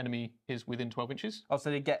the enemy is within 12 inches. Oh, so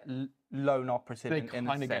they get lone operative in a sense. They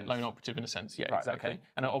kind of get lone operative in a sense, yeah, right, exactly. Okay.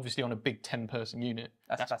 And obviously on a big 10-person unit,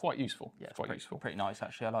 that's quite useful. Yeah, it's quite useful. Pretty nice,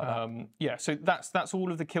 actually. I like that. Yeah, so that's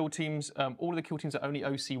all of the kill teams. All of the kill teams are only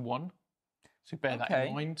OC1. So bear that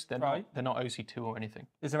in mind. They're not OC2 or anything.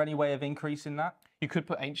 Is there any way of increasing that? You could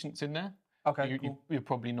put ancients in there. Okay, you're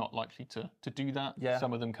probably not likely to do that. Yeah.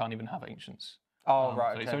 Some of them can't even have ancients. Oh,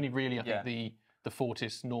 right. So it's only really, I think, the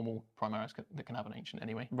Fortis normal Primaris that can have an ancient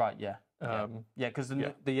anyway. Right, yeah. Because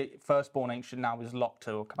the firstborn ancient now is locked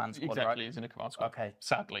to a command squad, exactly, it's in a command squad. Okay.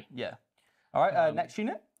 Sadly. Yeah. All right, next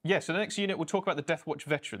unit? Yeah, so the next unit, we'll talk about the Deathwatch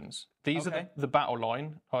veterans. These are the battle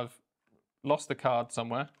line. I've lost the card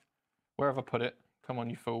somewhere. Where have I put it? Come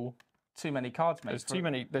on, you fool. Too many cards, mate. There's too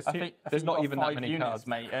many. There's not even that many units, cards,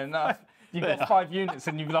 mate. And you've got 5 units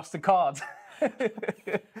and you've lost the card.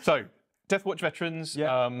 So, Deathwatch veterans.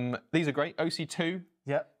 These are great. OC2.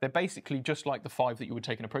 Yeah. They're basically just like the 5 that you would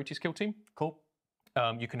take in a Proteus kill team. Cool.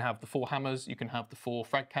 You can have the 4 hammers. You can have the 4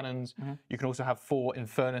 frag cannons. You can also have 4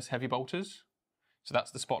 Infernus heavy bolters. So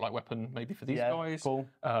that's the spotlight weapon maybe for these guys. Cool.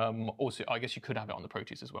 Also, I guess you could have it on the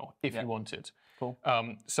Proteus as well if you wanted. Cool.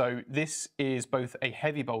 So this is both a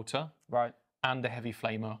heavy bolter and a heavy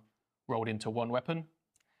flamer rolled into one weapon.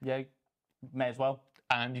 Yeah, may as well.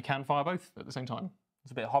 And you can fire both at the same time.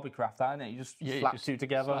 It's a bit of hobbycraft, that, isn't it? You just slap 2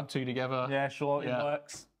 together. Slap 2 together. Yeah, sure, it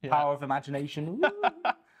works. Power of imagination.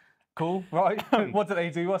 Cool, right. What do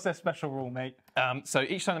they do? What's their special rule, mate? So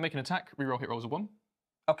each time they make an attack, reroll hit rolls of 1.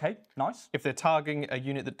 Okay, nice. If they're targeting a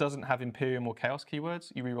unit that doesn't have Imperium or Chaos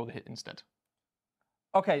keywords, you reroll the hit instead.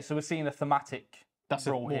 Okay, so we're seeing a thematic That's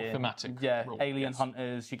role a more here. thematic Yeah, role, alien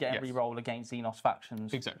hunters, you get a reroll against xenos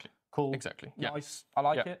factions. Exactly. Cool. Exactly. Yeah. Nice. I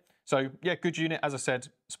like it. So yeah, good unit. As I said,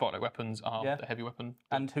 spotlight weapons are the heavy weapon.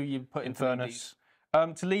 And who you put in Furnace.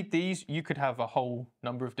 To lead these, you could have a whole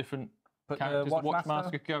number of different characters. The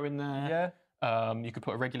Watchmaster could go in there. Yeah. You could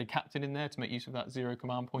put a regular captain in there to make use of that 0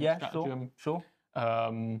 command point stratagem. Sure.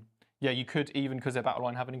 Yeah, you could even, because they're battle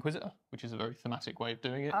line, have an Inquisitor, which is a very thematic way of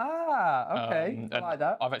doing it. Ah, okay. I like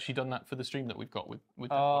that. I've actually done that for the stream that we've got with Deathwatch.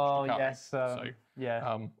 Oh, yes. So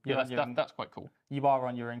yeah. That's quite cool. You are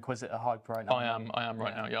on your Inquisitor hype right now. I am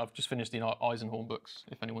right now. Yeah, I've just finished the Eisenhorn books.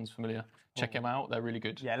 If anyone's familiar, check them out. They're really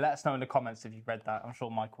good. Yeah, let us know in the comments if you've read that. I'm sure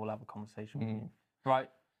Mike will have a conversation with you. Right.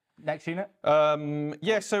 Next unit?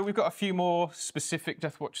 Yeah, so we've got a few more specific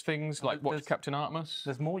Deathwatch things, like Watch Captain Artemis.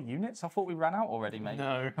 There's more units? I thought we ran out already, mate.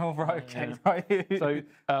 No. Oh, right, okay, right. So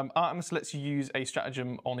Artemis lets you use a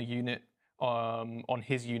stratagem on a unit, on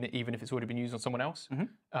his unit, even if it's already been used on someone else,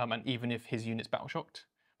 and even if his unit's battle shocked,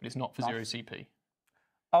 but it's not for 0 CP.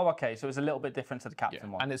 Oh, okay, so it's a little bit different to the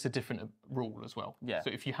captain one. And it's a different rule as well. Yeah.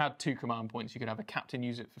 So if you had 2 command points, you could have a captain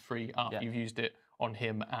use it for free after you've used it on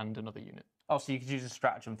him and another unit. Oh, so you could use a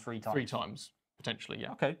stratagem 3 times? 3 times, potentially,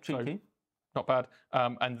 yeah. Okay, cheeky. So, not bad.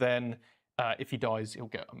 And then if he dies,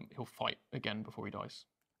 he'll fight again before he dies.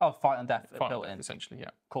 Oh, fight and death built in. Essentially,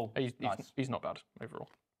 yeah. Cool. He's not bad overall.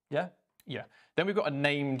 Yeah? Yeah. Then we've got a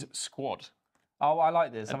named squad. Oh, I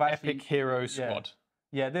like this. Epic hero squad.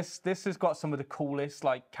 Yeah, this has got some of the coolest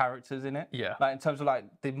characters in it. Yeah. Like in terms of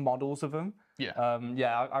the models of them. Yeah.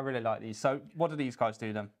 I really like these. So what do these guys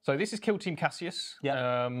do then? So this is Kill Team Cassius.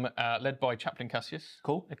 Led by Chaplain Cassius.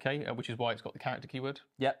 Cool. Okay, which is why it's got the character keyword.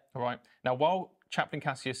 Yep. All right. Now, while Chaplain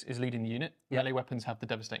Cassius is leading the unit, melee weapons have the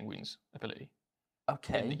Devastating Wounds ability.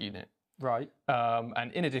 Okay. In the unit. Right.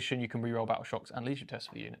 And in addition, you can reroll battle shocks and leadership tests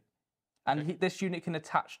for the unit. And this unit can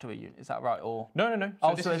attach to a unit, is that right? Or No.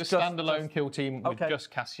 So this is a standalone kill team with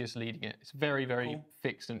just Cassius leading it. It's very, very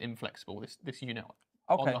fixed and inflexible, this unit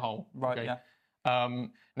on the whole. Right, okay?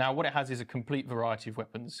 Now, what it has is a complete variety of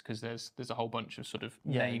weapons, because there's a whole bunch of sort of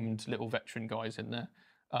named little veteran guys in there.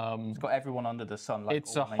 It's got everyone under the sun.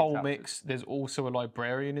 It's a whole mix. There's also a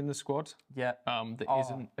librarian in the squad. Yeah. That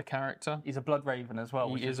isn't a character. He's a Blood Raven as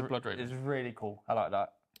well. He is a Blood Raven. It's really cool. I like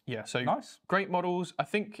that. Yeah, so nice. Great models. I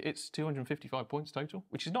think it's 255 points total,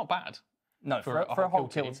 which is not bad. No, for a whole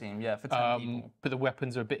kill team, yeah, for 10 people. But the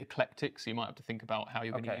weapons are a bit eclectic, so you might have to think about how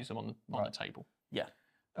you're going to use them on the table. Yeah.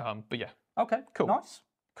 But yeah. Okay, cool. Nice.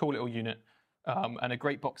 Cool little unit. And a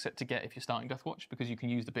great box set to get if you're starting Deathwatch, because you can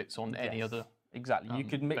use the bits on any other. Exactly. You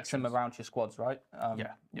could mix them around your squads, right?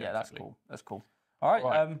 Yeah, that's cool. That's cool. All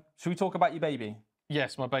right. Should we talk about your baby?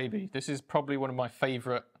 Yes, my baby. This is probably one of my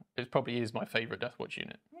favourite. It probably is my favourite Deathwatch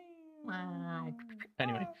unit.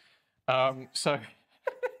 Anyway, so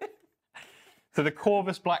the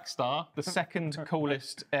Corvus Black Star, the second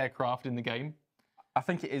coolest aircraft in the game. I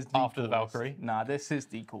think it is after the Valkyrie. Nah, this is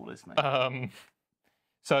the coolest, mate.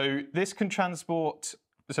 So this can transport.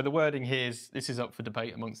 So the wording here is this is up for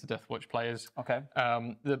debate amongst the Deathwatch players. Okay.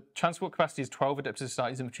 The transport capacity is 12 Adeptus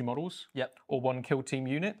Astartes infantry models. Yep. Or 1 kill team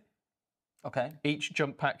unit. Okay. Each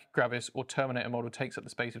jump pack, Gravis, or Terminator model takes up the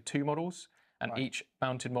space of 2 models. And each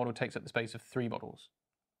mounted model takes up the space of 3 models.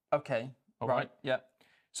 Okay. All right. Yeah.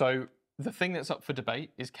 So the thing that's up for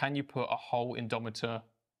debate is, can you put a whole Indomitor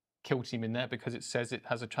kill team in there, because it says it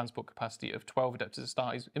has a transport capacity of 12 Adeptus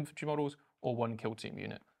Astartes infantry models or 1 kill team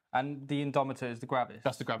unit. And the Indomitor is the Gravis?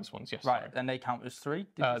 That's the Gravis ones, yes. Right, and they count as 3?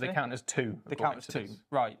 They count as 2. They count as 2.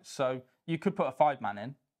 Right, so you could put a 5-man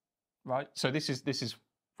in, right? So this is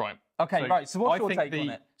right. Okay, right. So what's your take on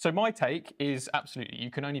it? So my take is absolutely, you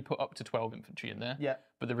can only put up to 12 infantry in there. Yeah.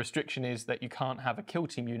 But the restriction is that you can't have a kill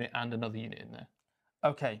team unit and another unit in there.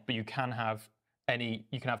 Okay. But you can have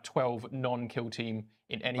 12 non-kill team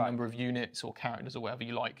in any number of units or characters or whatever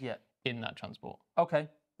you like in that transport. Okay.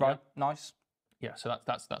 Right. Yeah. Nice. Yeah. So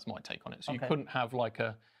that's my take on it. So you couldn't have like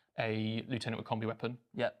a lieutenant with combi weapon,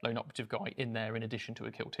 lone operative guy in there in addition to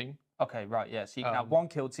a kill team. Okay. Right. Yeah. So you can have 1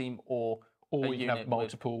 kill team or you can have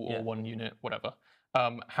multiple or 1 unit, whatever.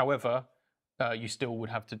 However, you still would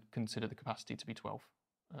have to consider the capacity to be 12.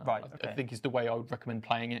 Right. I think is the way I would recommend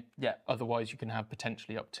playing it. Yeah. Otherwise, you can have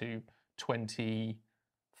potentially up to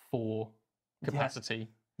 24 capacity.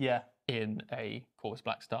 Yeah. In a Corvus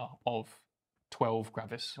Black Star of 12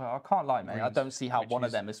 Gravis. Well, I can't lie, mate. I don't see how one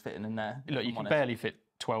of them is fitting in there. Look, you can barely fit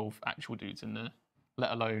 12 actual dudes in there,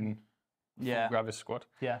 let alone Gravis squad.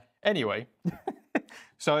 Yeah. Anyway.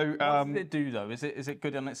 So what does it do though? Is it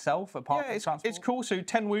good on itself apart from transport? It's cool. So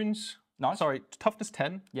 10 wounds. Nice. Sorry, toughness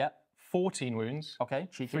 10. Yeah. 14 wounds. Okay,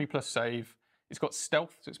 cheeky. 3+ save. It's got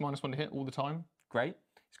stealth, so it's -1 to hit all the time. Great.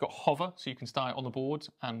 It's got hover, so you can start on the board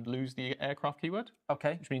and lose the aircraft keyword,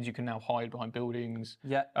 Okay. which means you can now hide behind buildings.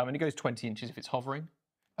 Yeah. And it goes 20 inches if it's hovering.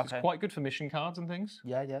 So Okay. it's quite good for mission cards and things.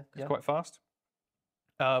 Yeah. It's quite fast.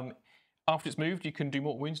 After it's moved, you can do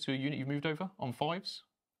mortal wounds to a unit you've moved over on 5s.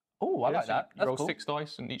 Oh, I like so that. You That's roll cool. 6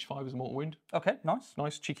 dice, and each 5 is a mortal wound. Okay, nice.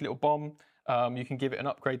 Nice, cheeky little bomb. You can give it an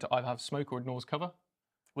upgrade to either have smoke or ignores cover.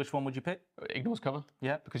 Which one would you pick? Ignores cover.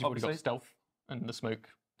 Yeah, Because you've already got obviously. stealth, and the smoke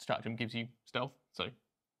stratagem gives you stealth. So.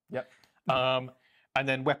 Yep. And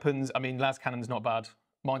then weapons. I mean, las cannon's not bad.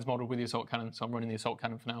 Mine's modelled with the assault cannon, so I'm running the assault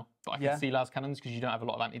cannon for now. But I can see las cannons because you don't have a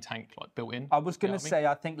lot of anti-tank like built in. I was going to say,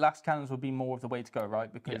 I think las cannons would be more of the way to go,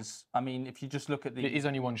 right? Because I mean, if you just look at the, it is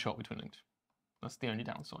only one shot between linked. That's the only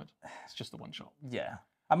downside. It's just the one shot. Yeah.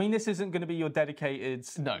 I mean, this isn't going to be your dedicated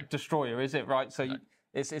destroyer, is it? Right. So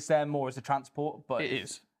it's there more as a transport, but it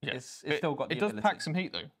is. Yeah. It's still got the ability. ability. Does pack some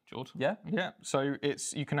heat though, George. Yeah. Yeah. So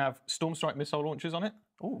you can have storm strike missile launchers on it,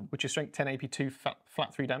 which is strength 10 AP 2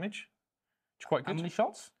 flat 3 damage, which is quite good. How many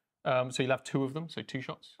shots? So you'll have 2 of them, so 2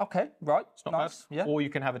 shots. Okay, right. It's not nice. bad. Yeah. Or you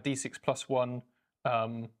can have a D6 plus 1,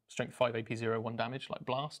 strength 5 AP 0 1 damage, like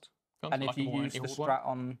blast. Guns, And like if you use the strat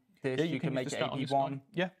on this, you can make it AP1.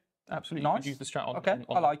 Yeah, absolutely. Nice. You can use the strat on. Okay,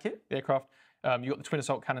 I like it. The aircraft. You got the twin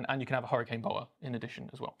assault cannon, and you can have a hurricane bolter in addition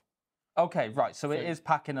as well. Okay, right. So it is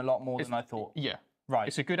packing a lot more than I thought. Yeah. Right.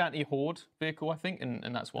 It's a good anti-horde vehicle, I think,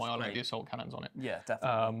 and that's why I like great. the assault cannons on it. Yeah,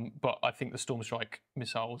 definitely. But I think the Storm Strike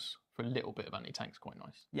missiles for a little bit of anti-tank is quite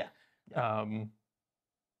nice. Yeah.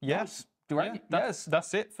 Yes. Great. Yes.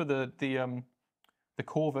 That's it for the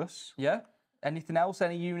Corvus. Yeah. Anything else?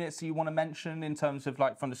 Any units that you want to mention in terms of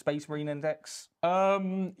like from the Space Marine Index?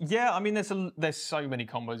 Yeah, I mean, there's so many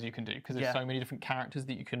combos you can do because there's Yeah. so many different characters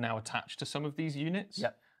that you can now attach to some of these units.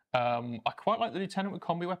 Yeah. I quite like the Lieutenant with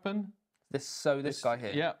combi weapon. This guy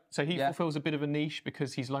here. Yeah. So he fulfills a bit of a niche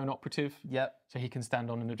because he's lone operative. Yeah. So he can stand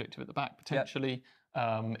on an objective at the back potentially.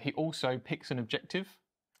 He also picks an objective.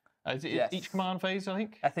 Is it each command phase, I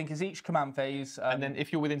think? I think it's each command phase. And then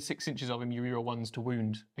if you're within 6 inches of him, you reroll 1s to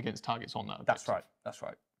wound against targets on that objective. That's right. That's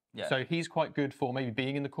right. Yeah. So he's quite good for maybe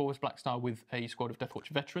being in the Corvus Black Star with a squad of Deathwatch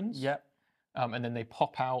veterans. Yeah. And then they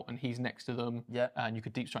pop out and he's next to them. Yeah. And you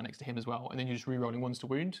could deep strike next to him as well. And then you're just rerolling 1s to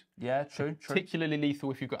wound. Yeah, true. Particularly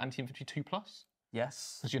lethal if you've got anti-infantry 2+.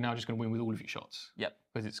 Yes. Because you're now just going to win with all of your shots. Yep.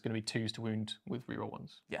 Because it's going to be 2s to wound with reroll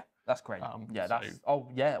 1s. Yeah, that's great. Yeah, so- that's. Oh,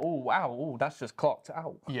 yeah. Oh, wow. Oh, that's just clocked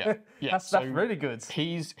out. Yeah. Yeah. That's really good.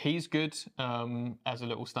 He's good as a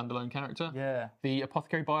little standalone character. Yeah. The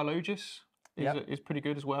Apothecary Biologist is pretty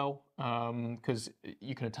good as well because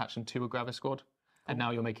you can attach them to a Gravis squad. And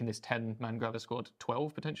now you're making this 10-man Gravis squad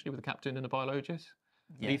 12 potentially with a captain and a biologist.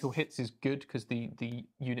 Yes. Lethal hits is good because the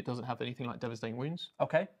unit doesn't have anything like devastating wounds.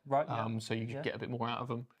 Okay, right. So you get a bit more out of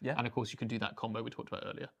them. Yeah. And of course you can do that combo we talked about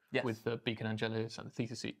earlier with the Beacon Angelus and the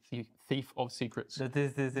Thief of Secrets. The Thief of Secrets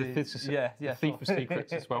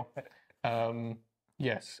as well.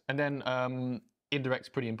 Yes. And then indirect's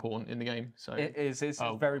pretty important in the game. So It is. It's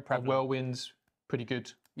very prevalent. Whirlwind's pretty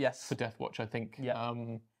good Yes. for Deathwatch, I think. Yeah.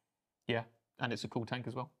 Yeah. And it's a cool tank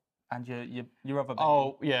as well. And your other baby.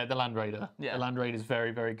 Oh, yeah, the Land Raider. Yeah. The Land Raider is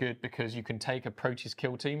very, very good because you can take a Proteus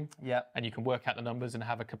kill team and you can work out the numbers and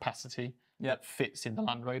have a capacity that fits in the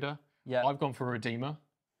Land Raider. Yeah. I've gone for a Redeemer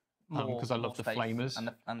because I love the space Flamers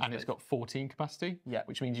and it's got 14 capacity,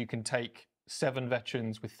 which means you can take 7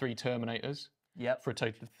 veterans with 3 Terminators for a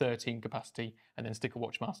total of 13 capacity and then stick a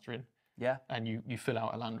Watchmaster in. Yeah. And you fill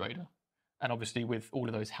out a Land Raider. And obviously with all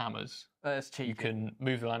of those hammers, you can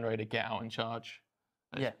move the Land Raider, get out and charge.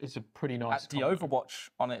 It's a pretty nice. The Overwatch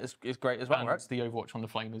on it is great as well, and right? the Overwatch on the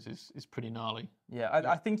Flamers is pretty gnarly. Yeah,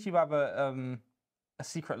 I think you have a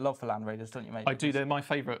secret love for Land Raiders, don't you, mate? I do. They're my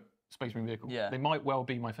favourite Space Marine vehicle. Yeah. They might well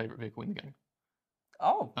be my favourite vehicle in the game.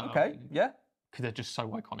 Oh, okay. Yeah. Because they're just so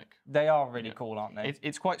iconic. They are really cool, aren't they?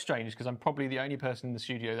 It's quite strange because I'm probably the only person in the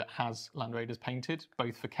studio that has Land Raiders painted,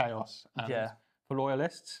 both for Chaos and for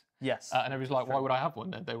Loyalists. Yes. And everyone's like, why would I have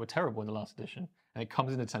one? They were terrible in the last edition. And it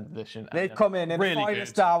comes in the 10th edition. They've come in really the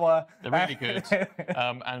finest good. hour. They're really good.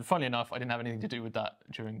 And funnily enough, I didn't have anything to do with that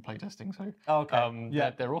during playtesting. So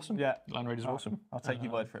they're awesome. Yeah. Land Raiders are awesome. I'll take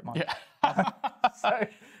your word for it, Mike. Yeah.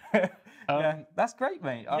 Yeah, that's great,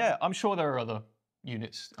 mate. Yeah, I'm sure there are other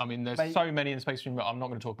units. I mean, there's so many in Space Marine, but I'm not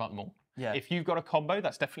going to talk about them all. Yeah. If you've got a combo,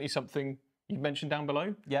 that's definitely something you've mentioned down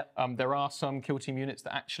below. Yeah. There are some kill team units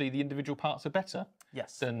that actually the individual parts are better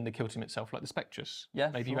Yes. than the kill team itself, like the Spectrus.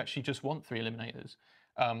 Yeah, Maybe you actually just want 3 eliminators.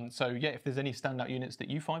 So yeah, if there's any standout units that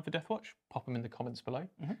you find for Deathwatch, pop them in the comments below.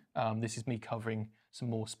 This is me covering some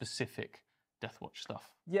more specific Deathwatch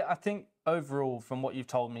stuff. Yeah, I think overall, from what you've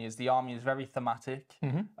told me, is the army is very thematic.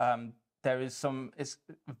 There is it's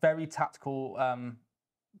very tactical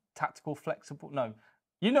tactical flexible. No,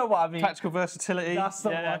 you know what I mean. Tactical versatility. That's the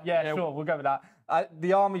one. Yeah, sure, we'll go with that.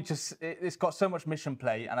 The army it's got so much mission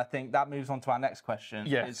play, and I think that moves on to our next question.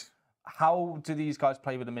 Yes. Is how do these guys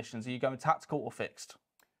play with the missions? Are you going tactical or fixed?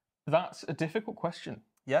 That's a difficult question.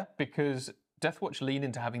 Yeah. Because Deathwatch lean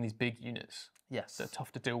into having these big units. Yes. They're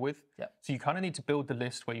tough to deal with. Yeah. So you kind of need to build the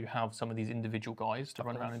list where you have some of these individual guys to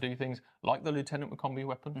run around and do things, like the lieutenant with combi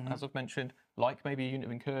weapon, as I've mentioned, like maybe a unit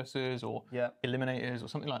of incursors or eliminators or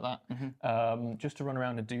something like that, just to run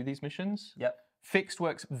around and do these missions. Yep. Fixed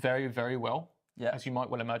works very, very well, Yeah. as you might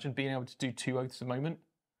well imagine. Being able to do 2 oaths a moment.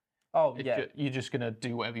 Oh, yeah. You're just going to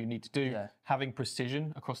do whatever you need to do. Yeah. Having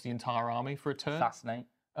precision across the entire army for a turn. Assassinate.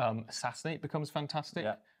 Assassinate becomes fantastic.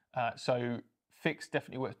 Yeah. So fixed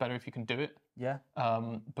definitely works better if you can do it. Yeah.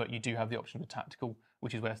 But you do have the option of tactical,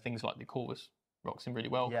 which is where things like the Corvus rocks in really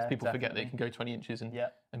well. Yeah, People forget definitely. they can go 20 inches and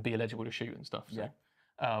be eligible to shoot and stuff. So,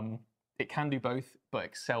 it can do both, but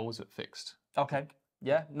excels at fixed. Okay.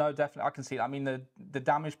 Yeah. No, definitely. I can see that. I mean, the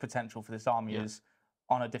damage potential for this army is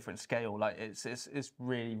on a different scale. Like it's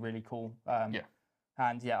really, really cool.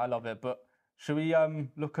 And yeah, I love it. But should we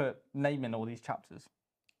look at naming all these chapters?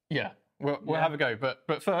 Yeah. We'll have a go.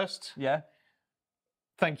 But first. Yeah.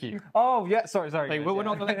 Thank you. Oh yeah, sorry. Hey, well, we're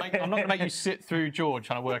not gonna I'm not going to make you sit through George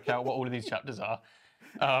trying to work out what all of these chapters are,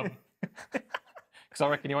 because I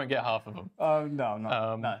reckon you won't get half of them. Oh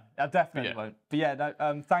no, I definitely won't. But yeah,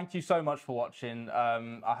 no, thank you so much for watching.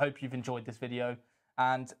 I hope you've enjoyed this video,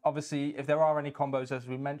 and obviously, if there are any combos, as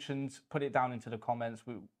we mentioned, put it down into the comments.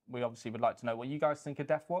 We obviously would like to know what you guys think of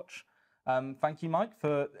Deathwatch. Thank you, Mike,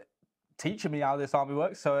 for teaching me how this army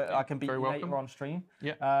works, so I can beat you later on stream.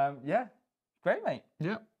 Yeah. Yeah. Great, mate.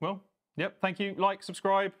 Yeah, well, yep, thank you. Like,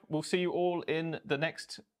 subscribe. We'll see you all in the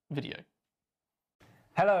next video.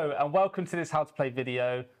 Hello, and welcome to this How to Play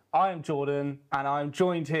video. I am Jordan, and I'm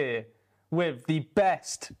joined here with the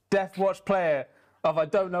best Deathwatch player of I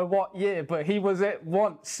don't know what year, but he was it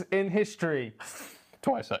once in history.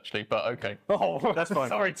 Twice, actually, but okay. Oh, that's fine.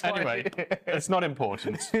 Sorry, twice. Anyway, it's not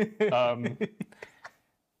important.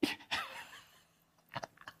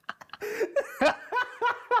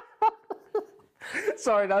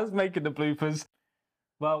 Sorry, that was making the bloopers.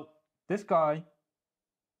 Well, this guy,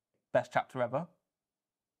 best chapter ever,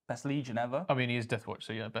 best legion ever. I mean, he is Deathwatch,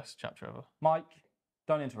 so yeah, best chapter ever. Mike,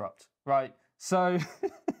 don't interrupt. Right, so...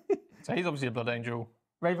 So he's obviously a Blood Angel.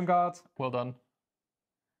 Raven Guard. Well done.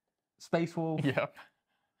 Space Wolf. Yep.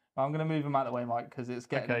 I'm going to move him out of the way, Mike, because it's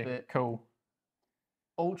getting a bit... cool.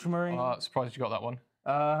 Ultramarine. Surprised you got that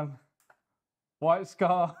one. White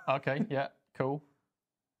Scar. Okay, yeah, cool.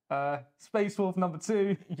 Space Wolf number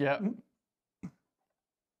 2. Yeah.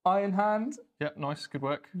 Iron Hand. Yep, nice, good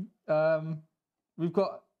work. We've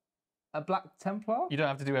got a Black Templar. You don't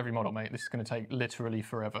have to do every model, mate. This is going to take literally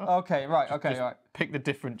forever. Okay, right, okay, Just right. Pick the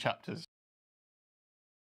different chapters.